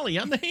an ollie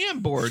on the ham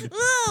board.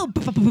 Oh,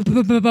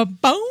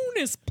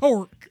 bonus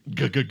pork.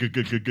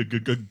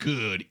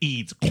 Good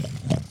eats. Get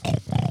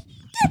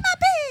my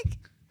pig.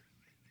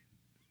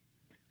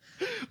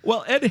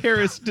 Well, Ed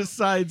Harris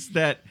decides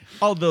that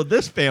although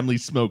this family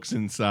smokes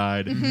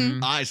inside,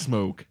 I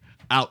smoke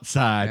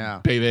outside, Yeah.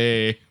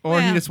 baby. Or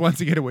he Well- just wants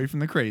to get away from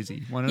the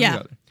crazy. One or Yeah. the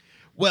other.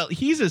 Well,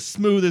 he's as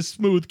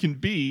smooth can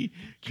be. Did you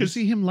Because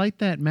see him light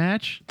that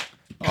match?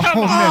 come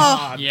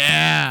on.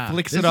 Yeah.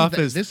 Flicks This it is off the-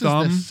 his This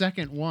thumb. is the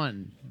second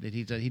one that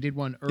he did. He did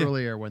one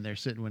earlier when they're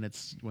sitting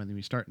when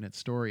we starting at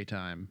story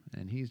time,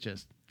 and he's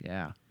just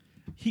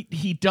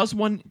He does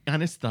one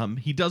on his thumb.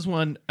 He does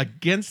one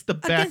against the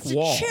back Against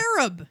wall. a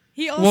cherub.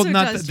 He also Well,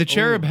 not does. the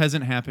cherub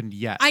hasn't happened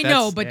yet. I That's-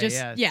 know, but just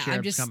yeah. yeah, I'm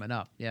Cherub's just coming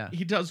up. Yeah.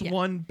 He does Yeah.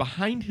 one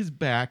behind his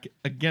back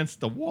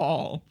against the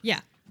wall.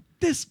 yeah.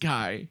 This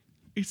guy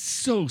is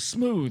so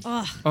smooth.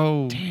 Oh,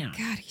 God,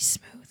 he's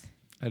smooth.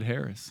 Ed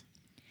Harris.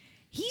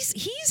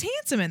 He's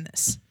handsome in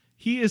this.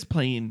 He is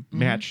playing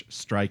match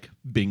strike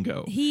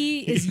bingo. He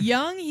is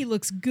young. He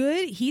looks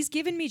good. He's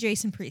given me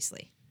Jason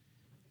Priestley.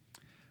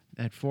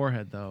 That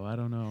forehead, though, I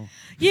don't know.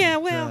 Yeah,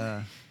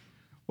 well,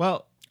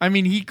 Well, I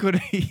mean, he could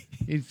He's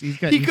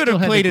got. he he could still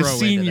have had to played a grow into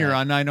senior that.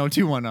 on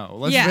 90210.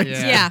 Let's yeah, face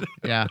it. yeah.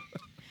 Yeah.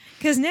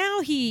 Because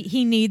now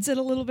he needs it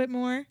a little bit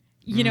more.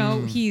 You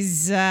know,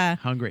 he's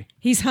Hungry.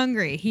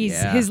 hungry.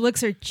 Yeah. His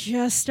looks are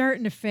just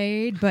starting to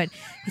fade, but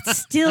it's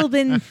still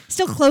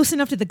close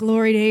enough to the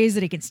glory days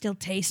that he can still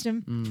taste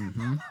them.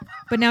 Mm-hmm.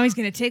 But now he's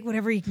gonna take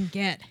whatever he can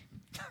get.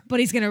 But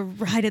he's gonna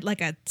ride it like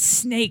a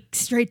snake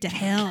straight to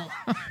hell.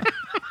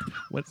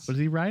 What was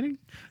he riding?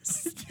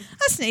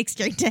 A snake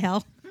straight to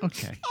hell.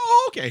 Okay.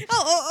 oh, okay.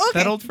 Oh, okay.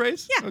 That old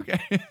phrase? Yeah. Okay.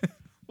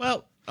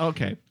 Well,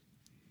 okay.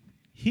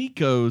 He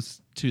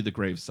goes to the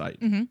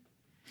gravesite.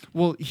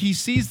 Well, he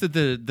sees that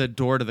the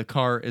door to the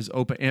car is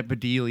open. Aunt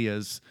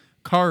Bedelia's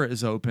car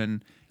is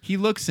open. He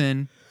looks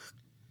in.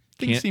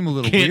 Things seem a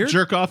little can't weird.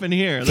 jerk off in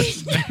here.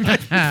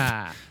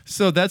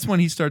 So that's when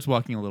he starts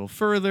walking a little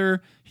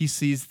further. He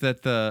sees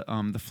that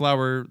the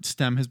flower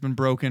stem has been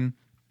broken.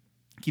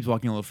 Keeps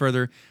walking a little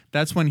further.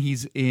 That's when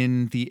he's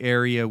in the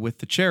area with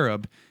the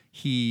cherub.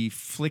 He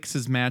flicks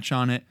his match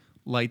on it,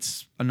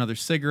 lights another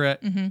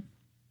cigarette.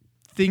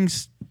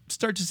 Things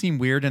start to seem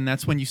weird, and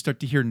that's when you start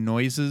to hear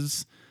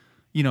noises,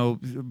 you know,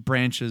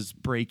 branches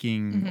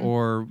breaking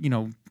or, you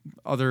know,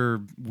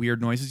 other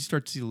weird noises. You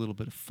start to see a little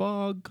bit of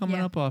fog coming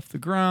Yeah. up off the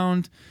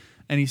ground,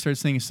 and he starts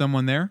saying, "Is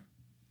someone there?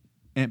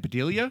 Aunt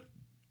Bedelia?"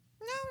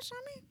 No, it's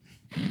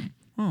not me.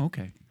 Oh,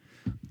 okay.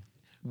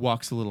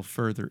 Walks a little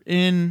further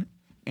in,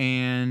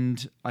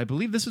 and I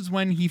believe this is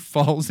when he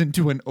falls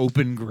into an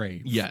open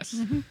grave. Yes.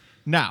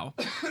 Now,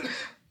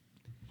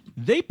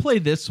 they play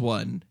this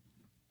one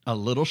a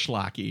little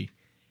schlocky.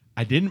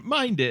 I didn't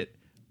mind it,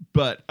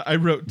 but I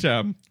wrote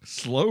down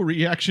slow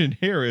reaction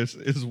Harris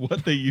is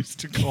what they used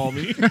to call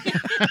me.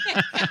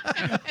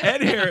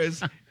 Ed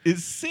Harris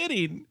is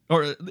sitting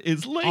or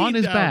is laying On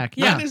his down, back,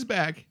 on yeah. his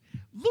back,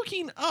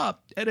 looking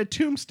up at a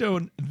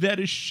tombstone that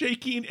is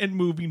shaking and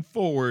moving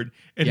forward,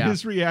 and Yeah.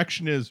 his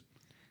reaction is,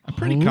 "I'm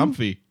pretty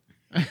comfy."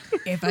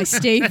 If I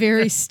stay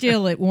very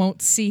still, it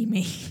won't see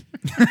me.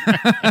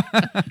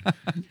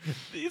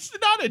 It's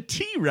not a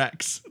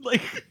T-Rex.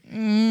 Like,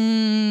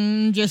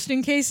 Just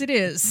in case it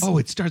is. oh,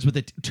 it starts with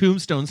a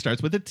tombstone.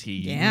 Starts with a T.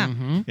 Yeah.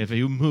 If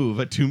you move,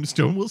 a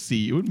tombstone will see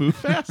you and move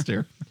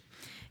faster.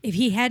 If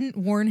he hadn't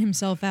worn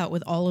himself out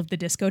with all of the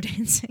disco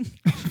dancing.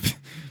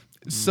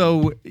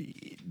 So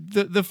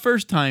the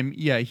first time,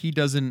 yeah, he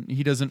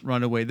doesn't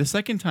run away. The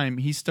second time,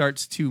 he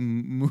starts to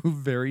move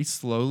very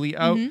slowly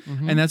out,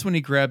 and that's when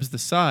he grabs the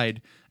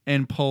side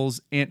and pulls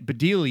Aunt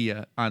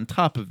Bedelia on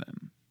top of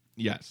him.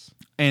 Yes.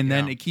 And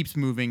then it keeps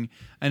moving,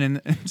 and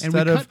then And instead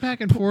we of cut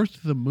back and forth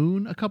to the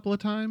moon a couple of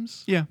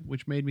times. Yeah.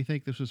 Which made me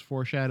think this was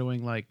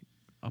foreshadowing like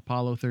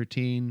Apollo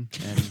 13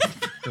 and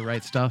the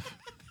right stuff.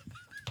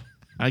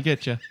 I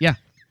get you. Yeah.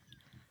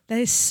 That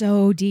is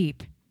so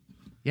deep.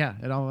 Yeah.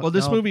 It all. Well,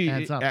 this it all movie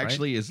adds up, right?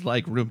 actually is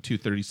like Room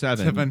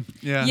 237. seven,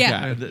 Yeah.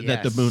 That the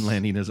Yes. moon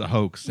landing is a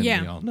hoax, and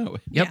Yeah. we all know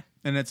it. Yep. Yeah.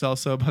 and it's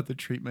also about the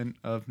treatment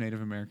of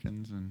Native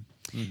Americans and.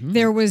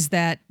 There was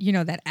that,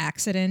 that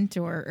accident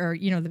or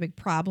the big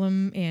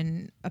problem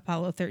in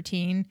Apollo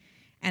 13.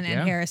 And then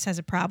Yeah. Harris has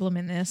a problem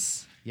in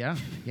this. Yeah.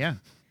 Yeah.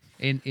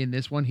 In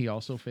this one, he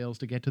also fails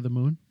to get to the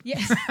moon.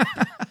 Yes.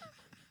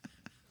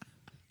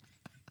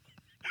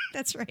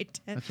 That's right,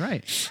 Ted. That's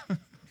right.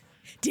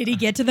 Did he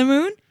get to the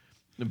moon?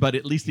 But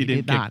at least he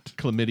didn't did not. get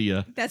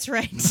chlamydia. That's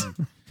right.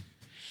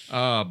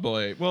 Oh,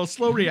 boy. Well,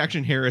 slow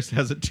reaction Harris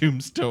has a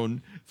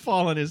tombstone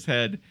fall on his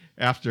head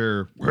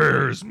after,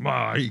 "Where's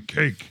my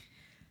cake?"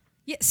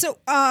 Yeah. So,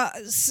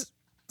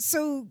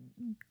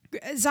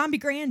 Zombie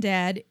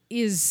Granddad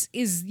is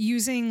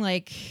using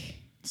like,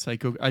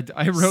 Psycho.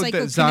 I wrote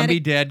that Zombie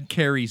Dad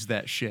carries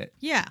that shit.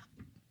 yeah,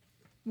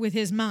 with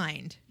his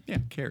mind. Yeah,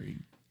 carry.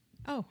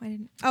 Oh, I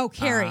didn't. Oh,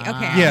 carry. Okay.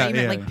 Yeah, I meant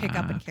yeah. like pick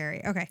up and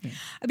carry. Okay.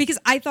 Because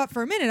I thought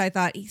for a minute,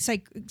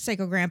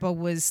 Psycho Grandpa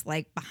was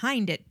like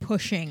behind it,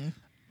 pushing.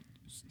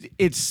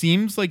 It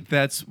seems like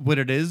that's what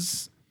it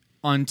is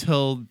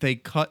until they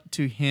cut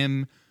to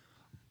him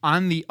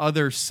on the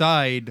other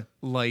side,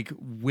 like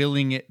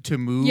willing it to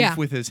move Yeah.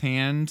 with his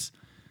hands.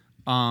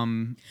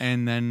 And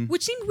then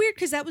Which seemed weird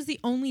because that was the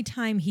only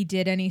time he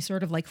did any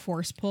sort of like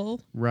force pull.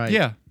 Right.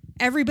 yeah,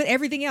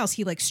 Everything else,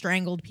 he like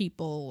strangled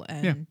people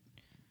and Yeah.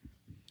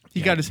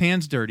 he got his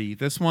hands dirty.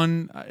 This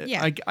one,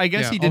 Yeah. I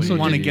guess Yeah, he didn't also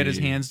want to did get his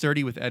he- hands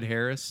dirty with Ed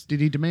Harris. Did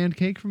he demand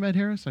cake from Ed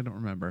Harris? I don't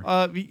remember.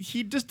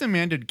 He just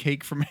demanded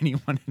cake from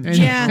anyone in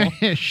Yeah.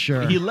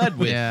 Sure. He led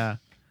with, Yeah.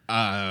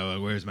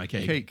 "Where's my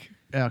cake?" cake.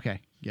 Okay.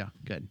 Yeah.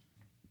 Good.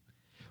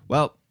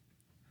 Well,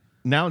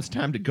 now it's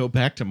time to go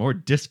back to more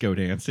disco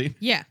dancing.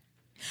 yeah.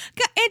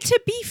 And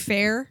to be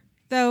fair,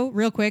 though,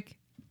 real quick,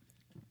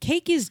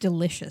 cake is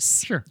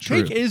delicious. Sure.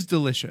 Cake is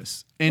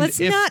delicious. And Let's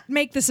not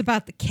make this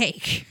about the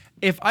cake.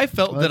 if I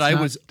felt Well, that I it's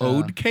was not,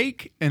 owed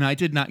cake and I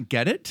did not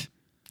get it,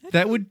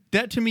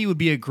 that to me would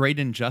be a great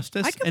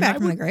injustice. I'd come and back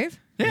from the would- grave.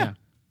 Yeah.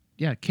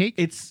 Yeah. Cake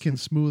It's- can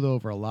smooth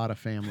over a lot of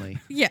family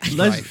Yeah.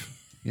 Let's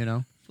life. You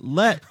know.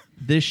 let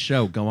this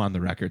show go on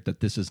the record that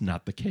this is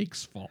not the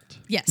cake's fault.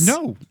 Yes.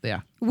 No.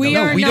 Yeah. We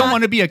No, are we not, don't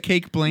want to be a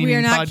cake blaming We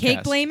are not podcast.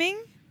 cake blaming.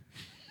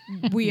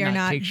 We are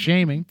not cake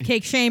shaming.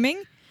 cake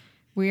shaming.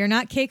 We are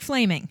not cake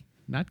flaming.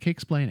 Not cake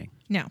splaining.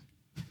 No.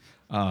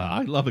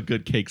 I love a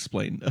good cake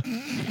splain.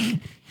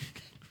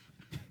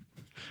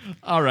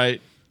 All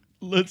right,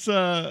 let's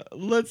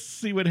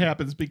see what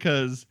happens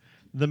because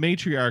the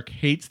matriarch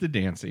hates the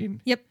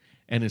dancing. Yep.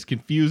 And is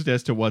confused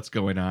as to what's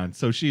going on,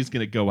 so she's going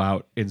to go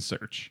out and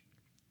search.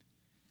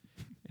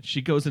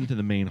 She goes into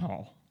the main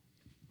hall,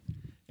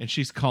 and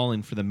she's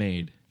calling for the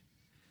maid.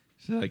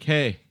 She's like,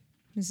 "Hey,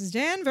 Mrs.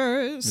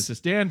 Danvers.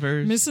 Mrs.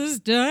 Danvers."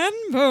 Mrs.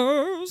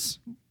 Danvers.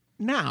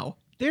 Now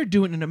they're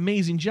doing an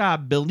amazing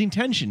job building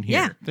tension here.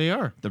 Yeah. They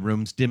are. The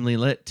room's dimly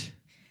lit.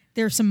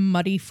 There's some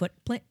muddy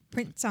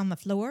footprints on the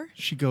floor.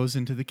 She goes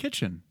into the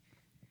kitchen.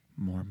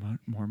 More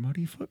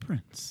muddy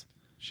footprints.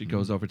 She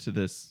goes over to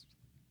this,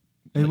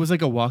 It was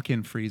like a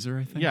walk-in freezer,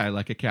 I think. yeah,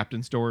 like a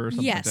captain's store or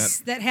something like Yes,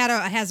 that.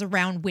 has a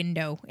round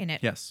window in it.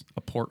 Yes,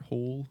 a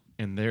porthole.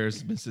 And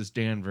there's Mrs.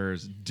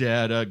 Danvers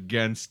dead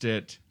against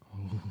it.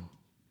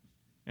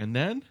 And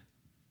then,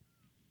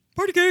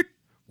 Party cake.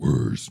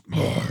 "Where's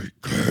my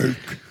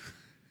cake?"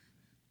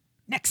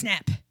 Neck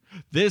snap.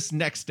 This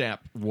next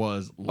step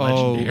was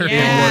Oh, legendary.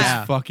 Yeah. it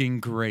was fucking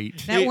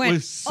great. That It went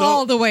was so-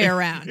 all the way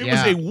around. It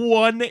Yeah. was a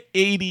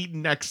 180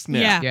 neck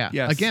snap. Yeah. Yeah.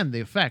 Yes. Again, the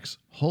effects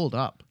hold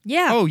up.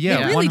 Yeah. Oh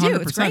yeah, They really 100%,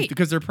 do. It's great.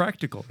 because they're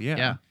practical. Yeah.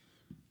 Yeah.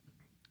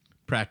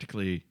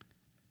 Practically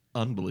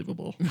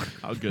unbelievable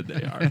how good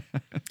they are.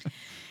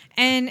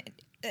 And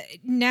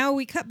now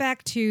we cut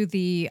back to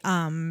the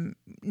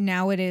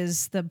now it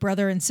is the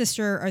brother and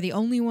sister are the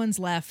only ones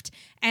left,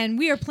 and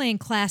we are playing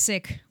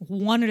classic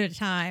one at a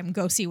time.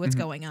 Go see what's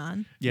going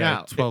on. Yeah,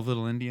 Now, 12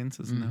 Little Indians,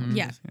 isn't that what it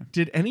Yeah. is?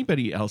 Did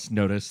anybody else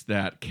notice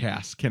that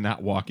Cass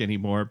cannot walk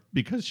anymore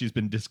because she's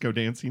been disco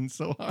dancing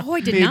so hard? Oh, I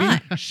did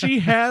not. She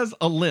has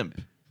a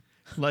limp.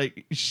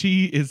 Like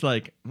she is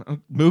like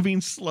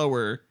moving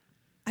slower.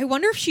 I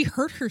wonder if she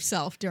hurt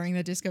herself during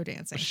the disco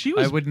dancing. She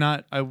I was would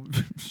not.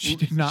 She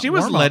did not. she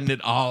was warm letting up.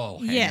 it all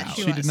hang Yeah, out.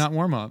 she She did was. not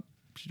warm up.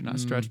 She did not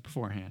stretch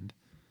beforehand.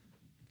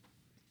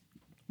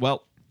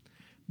 Well,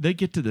 they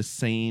get to the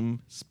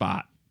same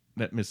spot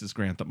that Mrs.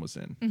 Grantham was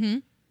in. Mm-hmm.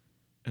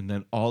 And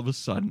then all of a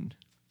sudden,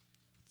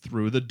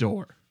 through the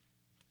door,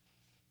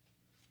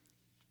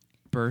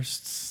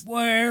 Bursts.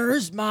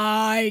 Where's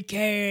my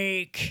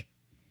cake?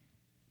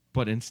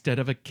 but instead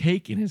of a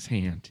cake in his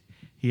hand,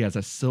 he has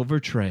a silver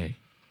tray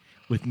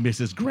with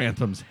Mrs.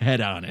 Grantham's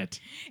head on it.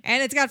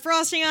 And it's got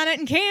frosting on it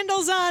and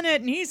candles on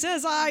it. And he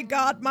says, I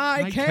got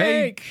my My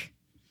cake.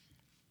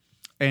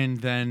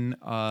 And then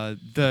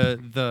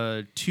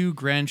the two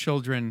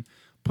grandchildren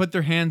put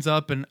their hands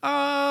up and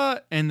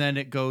then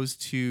it goes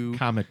to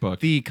Comic book.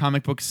 the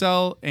comic book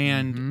cell,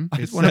 and I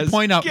It just want to says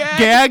point out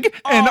gag, gag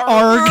and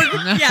arg.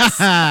 Yes.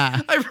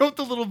 I wrote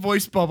the little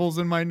voice bubbles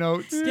in my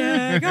notes.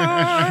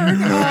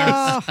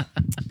 Oh,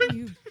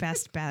 you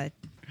best buds.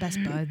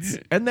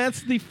 And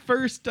that's the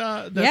first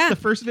Yeah. the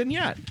first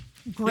vignette.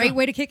 Great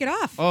way to kick it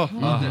off. Oh,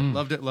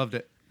 loved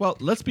it. Well,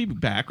 let's be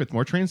back with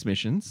more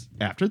transmissions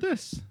after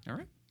this. All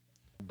right.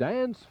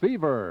 Dance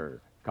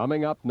Fever,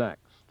 coming up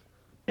next.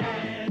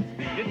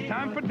 It's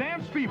time for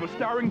Dance Fever,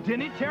 starring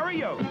Denny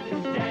Terrio.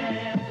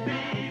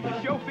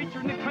 The show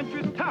featuring the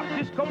country's top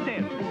disco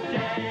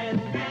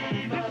dancers.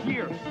 This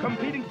year,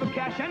 competing for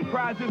cash and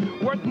prizes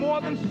worth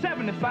more than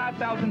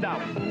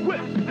 $75,000.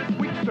 With this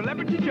week's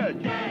celebrity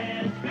judge,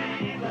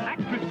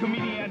 actress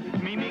comedian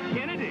Mimi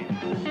Kennedy.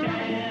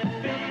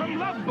 From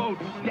Love Boat,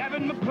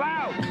 Gavin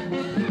McLeod.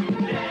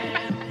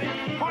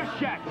 Horse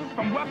Shack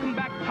from Welcome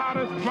Back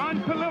Potters,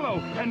 Ron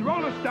Palillo, and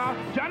roller star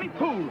Johnny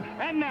Poole.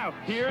 And now,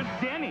 here's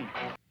Denny.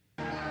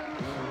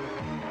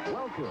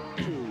 Welcome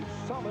to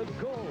Solid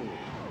Gold,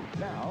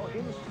 now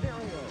in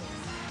stereo.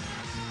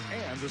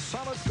 And the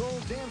Solid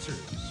Gold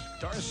dancers,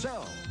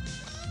 Darcel,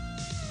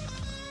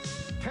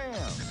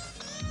 Pam,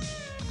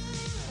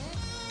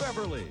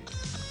 Beverly,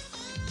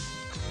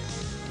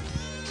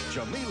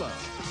 Jamila,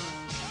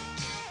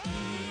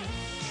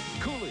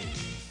 Cooley,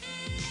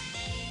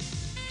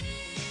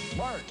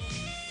 Mark,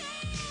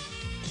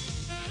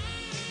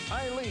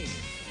 Eileen,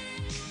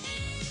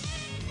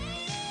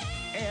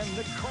 and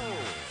Nicole.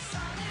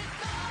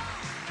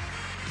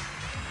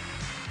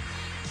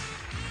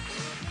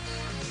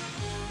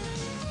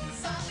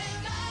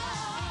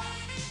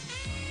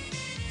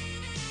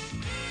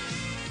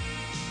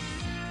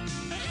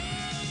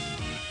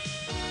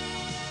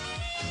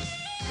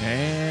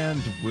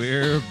 And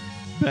we're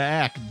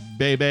back,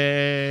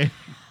 baby.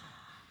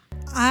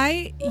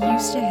 I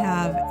used to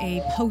have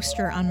a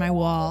poster on my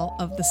wall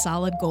of the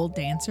Solid Gold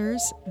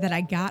Dancers that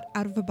I got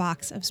out of a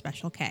box of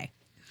Special K.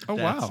 Oh,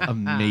 That's wow.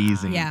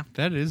 amazing. Yeah.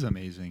 That is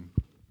amazing.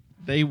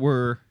 They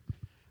were.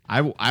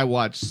 I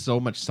watched so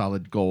much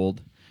Solid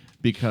Gold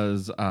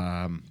because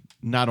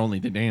not only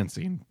the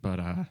dancing, but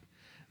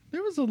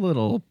there was a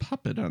little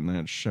puppet on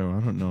that show. I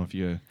don't know if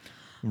you.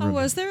 Oh,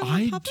 was there a little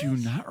I puppet? do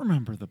not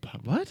remember the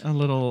puppet. What? A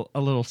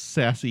little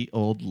sassy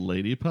old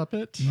lady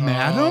puppet.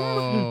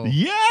 Madam?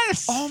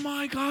 Yes. Oh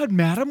my God,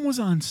 Madam was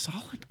on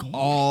Solid Gold.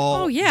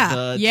 All Oh, yeah.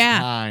 the Yeah.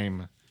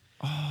 time.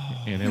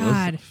 Oh, and it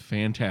God. was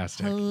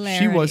fantastic. Hilarious.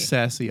 She was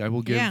sassy. I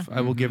will give. Yeah.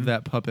 I will give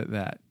that puppet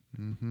that.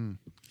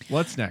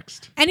 What's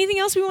next? Anything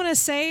else we want to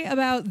say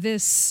about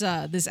this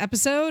this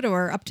episode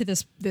or up to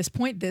this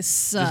point?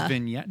 This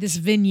vignette? This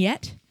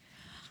vignette.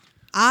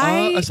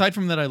 I Aside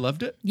from that, I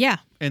loved it, yeah,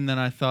 and then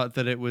I thought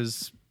that it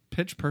was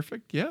pitch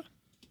perfect. Yeah,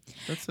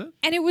 that's it.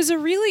 and it was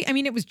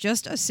it was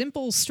just a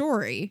simple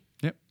story,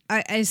 Yep.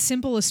 as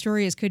simple a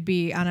story as could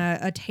be on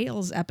a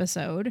Tales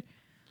episode,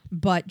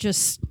 but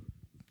just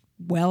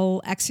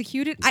well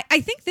executed.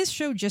 I think this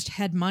show just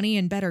had money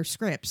and better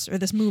scripts, or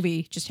this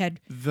movie just had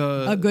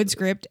a good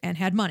script and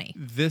had money.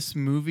 This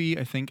movie,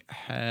 I think,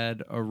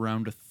 had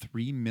around a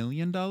 $3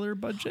 million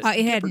budget.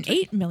 It had an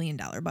 $8 million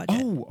budget.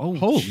 Oh,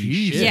 Holy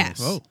Jesus. shit. yes,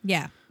 Oh.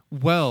 yeah.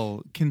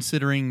 Well,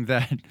 considering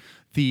that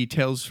the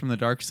Tales from the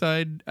Dark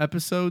Side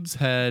episodes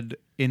had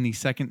in the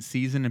second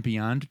season and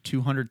beyond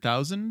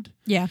 200,000,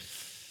 Yeah.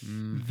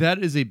 that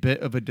is a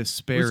bit of a It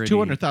disparity. was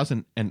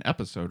 200,000 an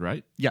episode,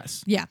 right?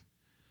 Yes. Yeah.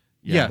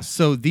 Yes.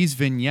 So these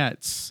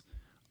vignettes,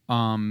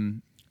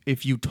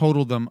 if you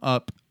total them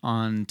up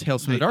on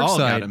Tales from the They Dark all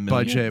got Side $1 million.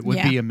 budget, would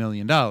Yeah. be $1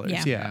 million.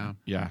 Yeah. Yeah.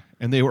 Yeah,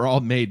 and they were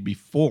all made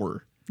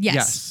before,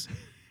 Yes.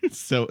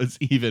 so it's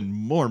even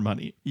more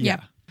money.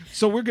 Yeah.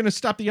 So we're going to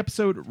stop the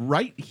episode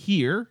right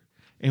here,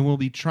 and we'll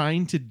be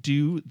trying to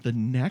do the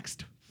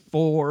next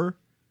 4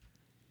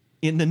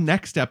 in the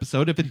next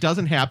episode. If it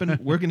doesn't happen,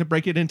 we're going to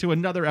break it into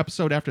another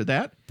episode after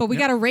that. But we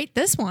got to rate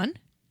this one.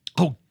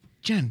 Oh,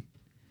 Jen,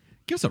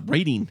 give us a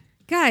rating.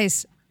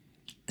 Guys,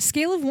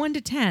 scale of 1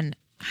 to 10,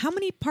 how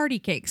many party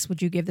cakes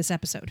would you give this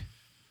episode?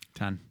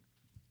 10.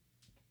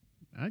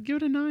 I'd give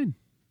it a 9.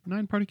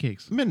 9 party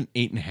cakes. I'm at an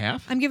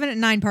 8.5. I'm giving it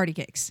 9 party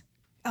cakes.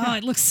 Oh,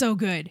 it looks so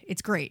good.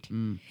 It's great.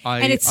 And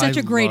it's such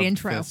a great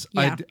intro.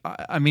 Yeah.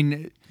 I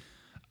mean,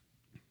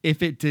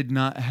 if it did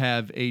not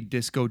have a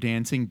disco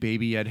dancing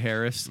baby Ed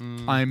Harris,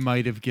 I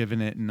might have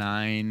given it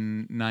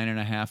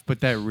 9.5,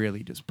 but that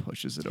really just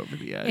pushes it over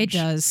the edge. It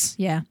does,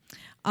 yeah.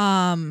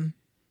 I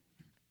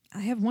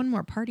have one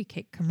more party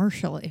cake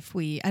commercial.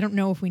 I don't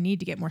know if we need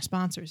to get more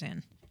sponsors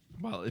in.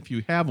 Well, if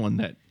you have one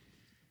that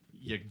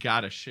you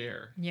gotta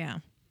share. Yeah.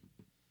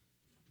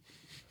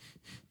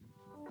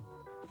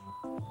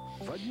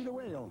 Fudgy the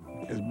Whale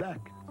is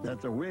back.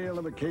 That's a whale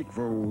of a cake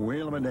for a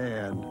whale of a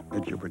dad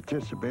at your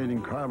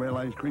participating Carvel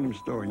ice cream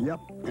store. Yep.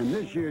 And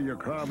this year, your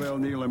Carvel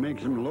dealer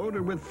makes them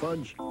loaded with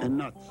fudge and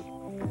nuts.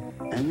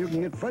 And you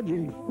can get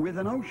Fudgy with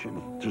an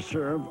ocean to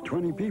serve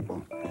 20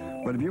 people.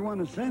 But if you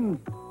want to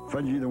send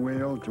Fudgy the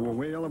Whale to a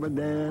whale of a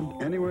dad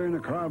anywhere in the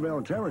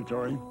Carvel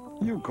territory,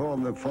 you call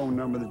the phone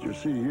number that you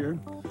see here.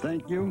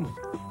 Thank you,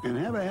 and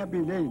have a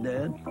happy day,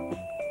 Dad.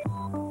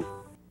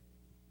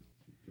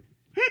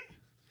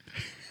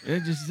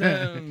 It just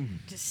Patton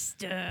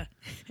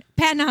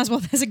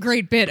Oswalt has a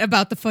great bit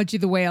about the Fudgy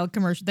the Whale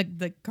commercial,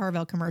 the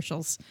Carvel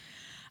commercials.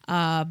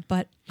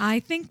 But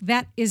I think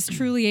that is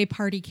truly a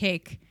party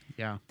cake.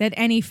 Yeah. That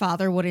any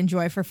father would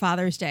enjoy for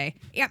Father's Day.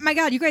 Yeah, my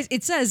God, you guys!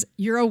 It says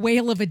you're a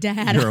whale of a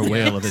dad. You're a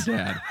whale of a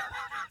dad.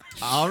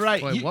 All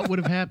right. Boy, what would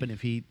have happened if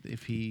he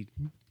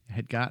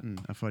had gotten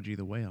a Fudgy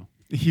the Whale?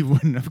 He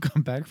wouldn't have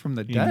come back from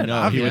the dead.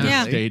 No, he would Yeah.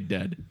 have stayed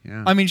dead.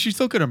 Yeah. I mean, she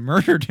still could have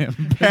murdered him.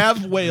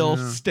 Have whale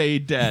stay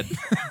dead.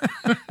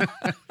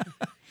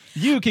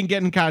 You can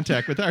get in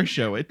contact with our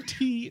show at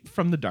T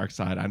from the Dark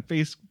Side on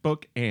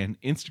Facebook and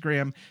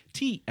Instagram,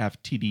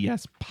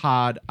 TFTDS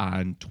Pod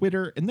on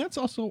Twitter, and that's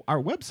also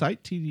our website,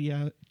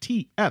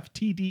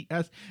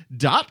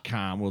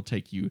 TFTDS.com. Will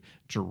take you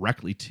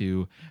directly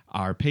to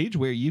our page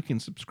where you can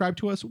subscribe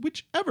to us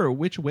which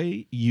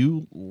way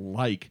you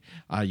like.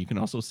 You can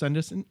also send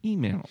us an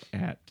email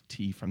at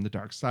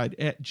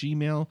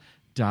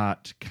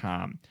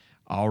tfromthedarkside@gmail.com.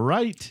 All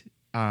right.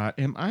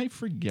 Am I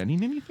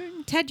forgetting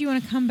anything? Ted, do you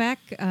want to come back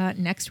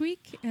next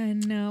week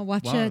and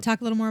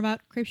talk a little more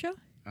about Creepshow?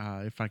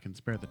 If I can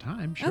spare the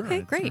time, sure.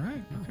 Okay, great. All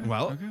right. Okay.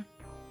 Well,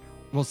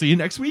 we'll see you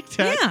next week,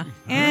 Ted. Yeah,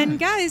 and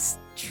guys,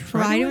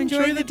 try to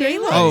enjoy the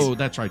daylight. Oh,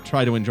 that's right.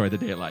 Try to enjoy the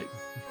daylight.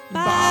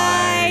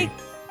 Bye.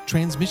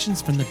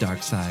 Transmissions from the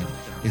Dark Side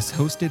is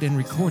hosted and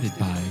recorded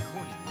by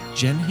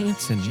Jen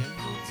Hansen,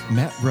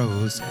 Matt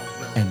Rose,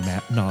 and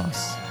Matt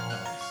Noss.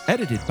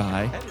 Edited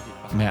by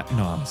Matt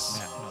Noss.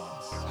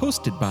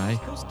 Hosted by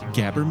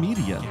Gabber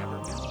Media.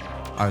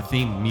 Our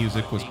theme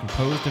music was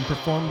composed and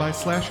performed by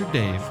Slasher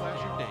Dave.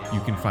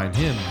 You can find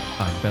him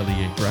on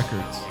Bellyache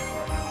Records.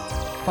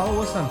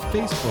 Follow us on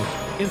Facebook,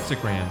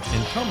 Instagram,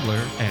 and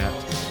Tumblr at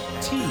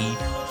T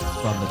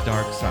from the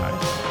Dark Side,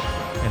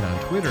 and on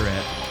Twitter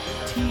at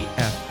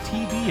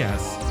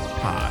TFTDS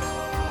Pod.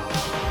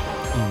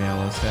 Email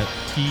us at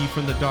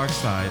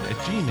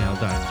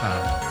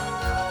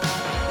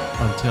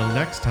tfromthedarkside@gmail.com. Until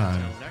next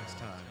time,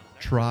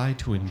 try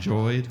to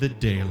enjoy the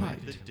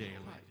daylight.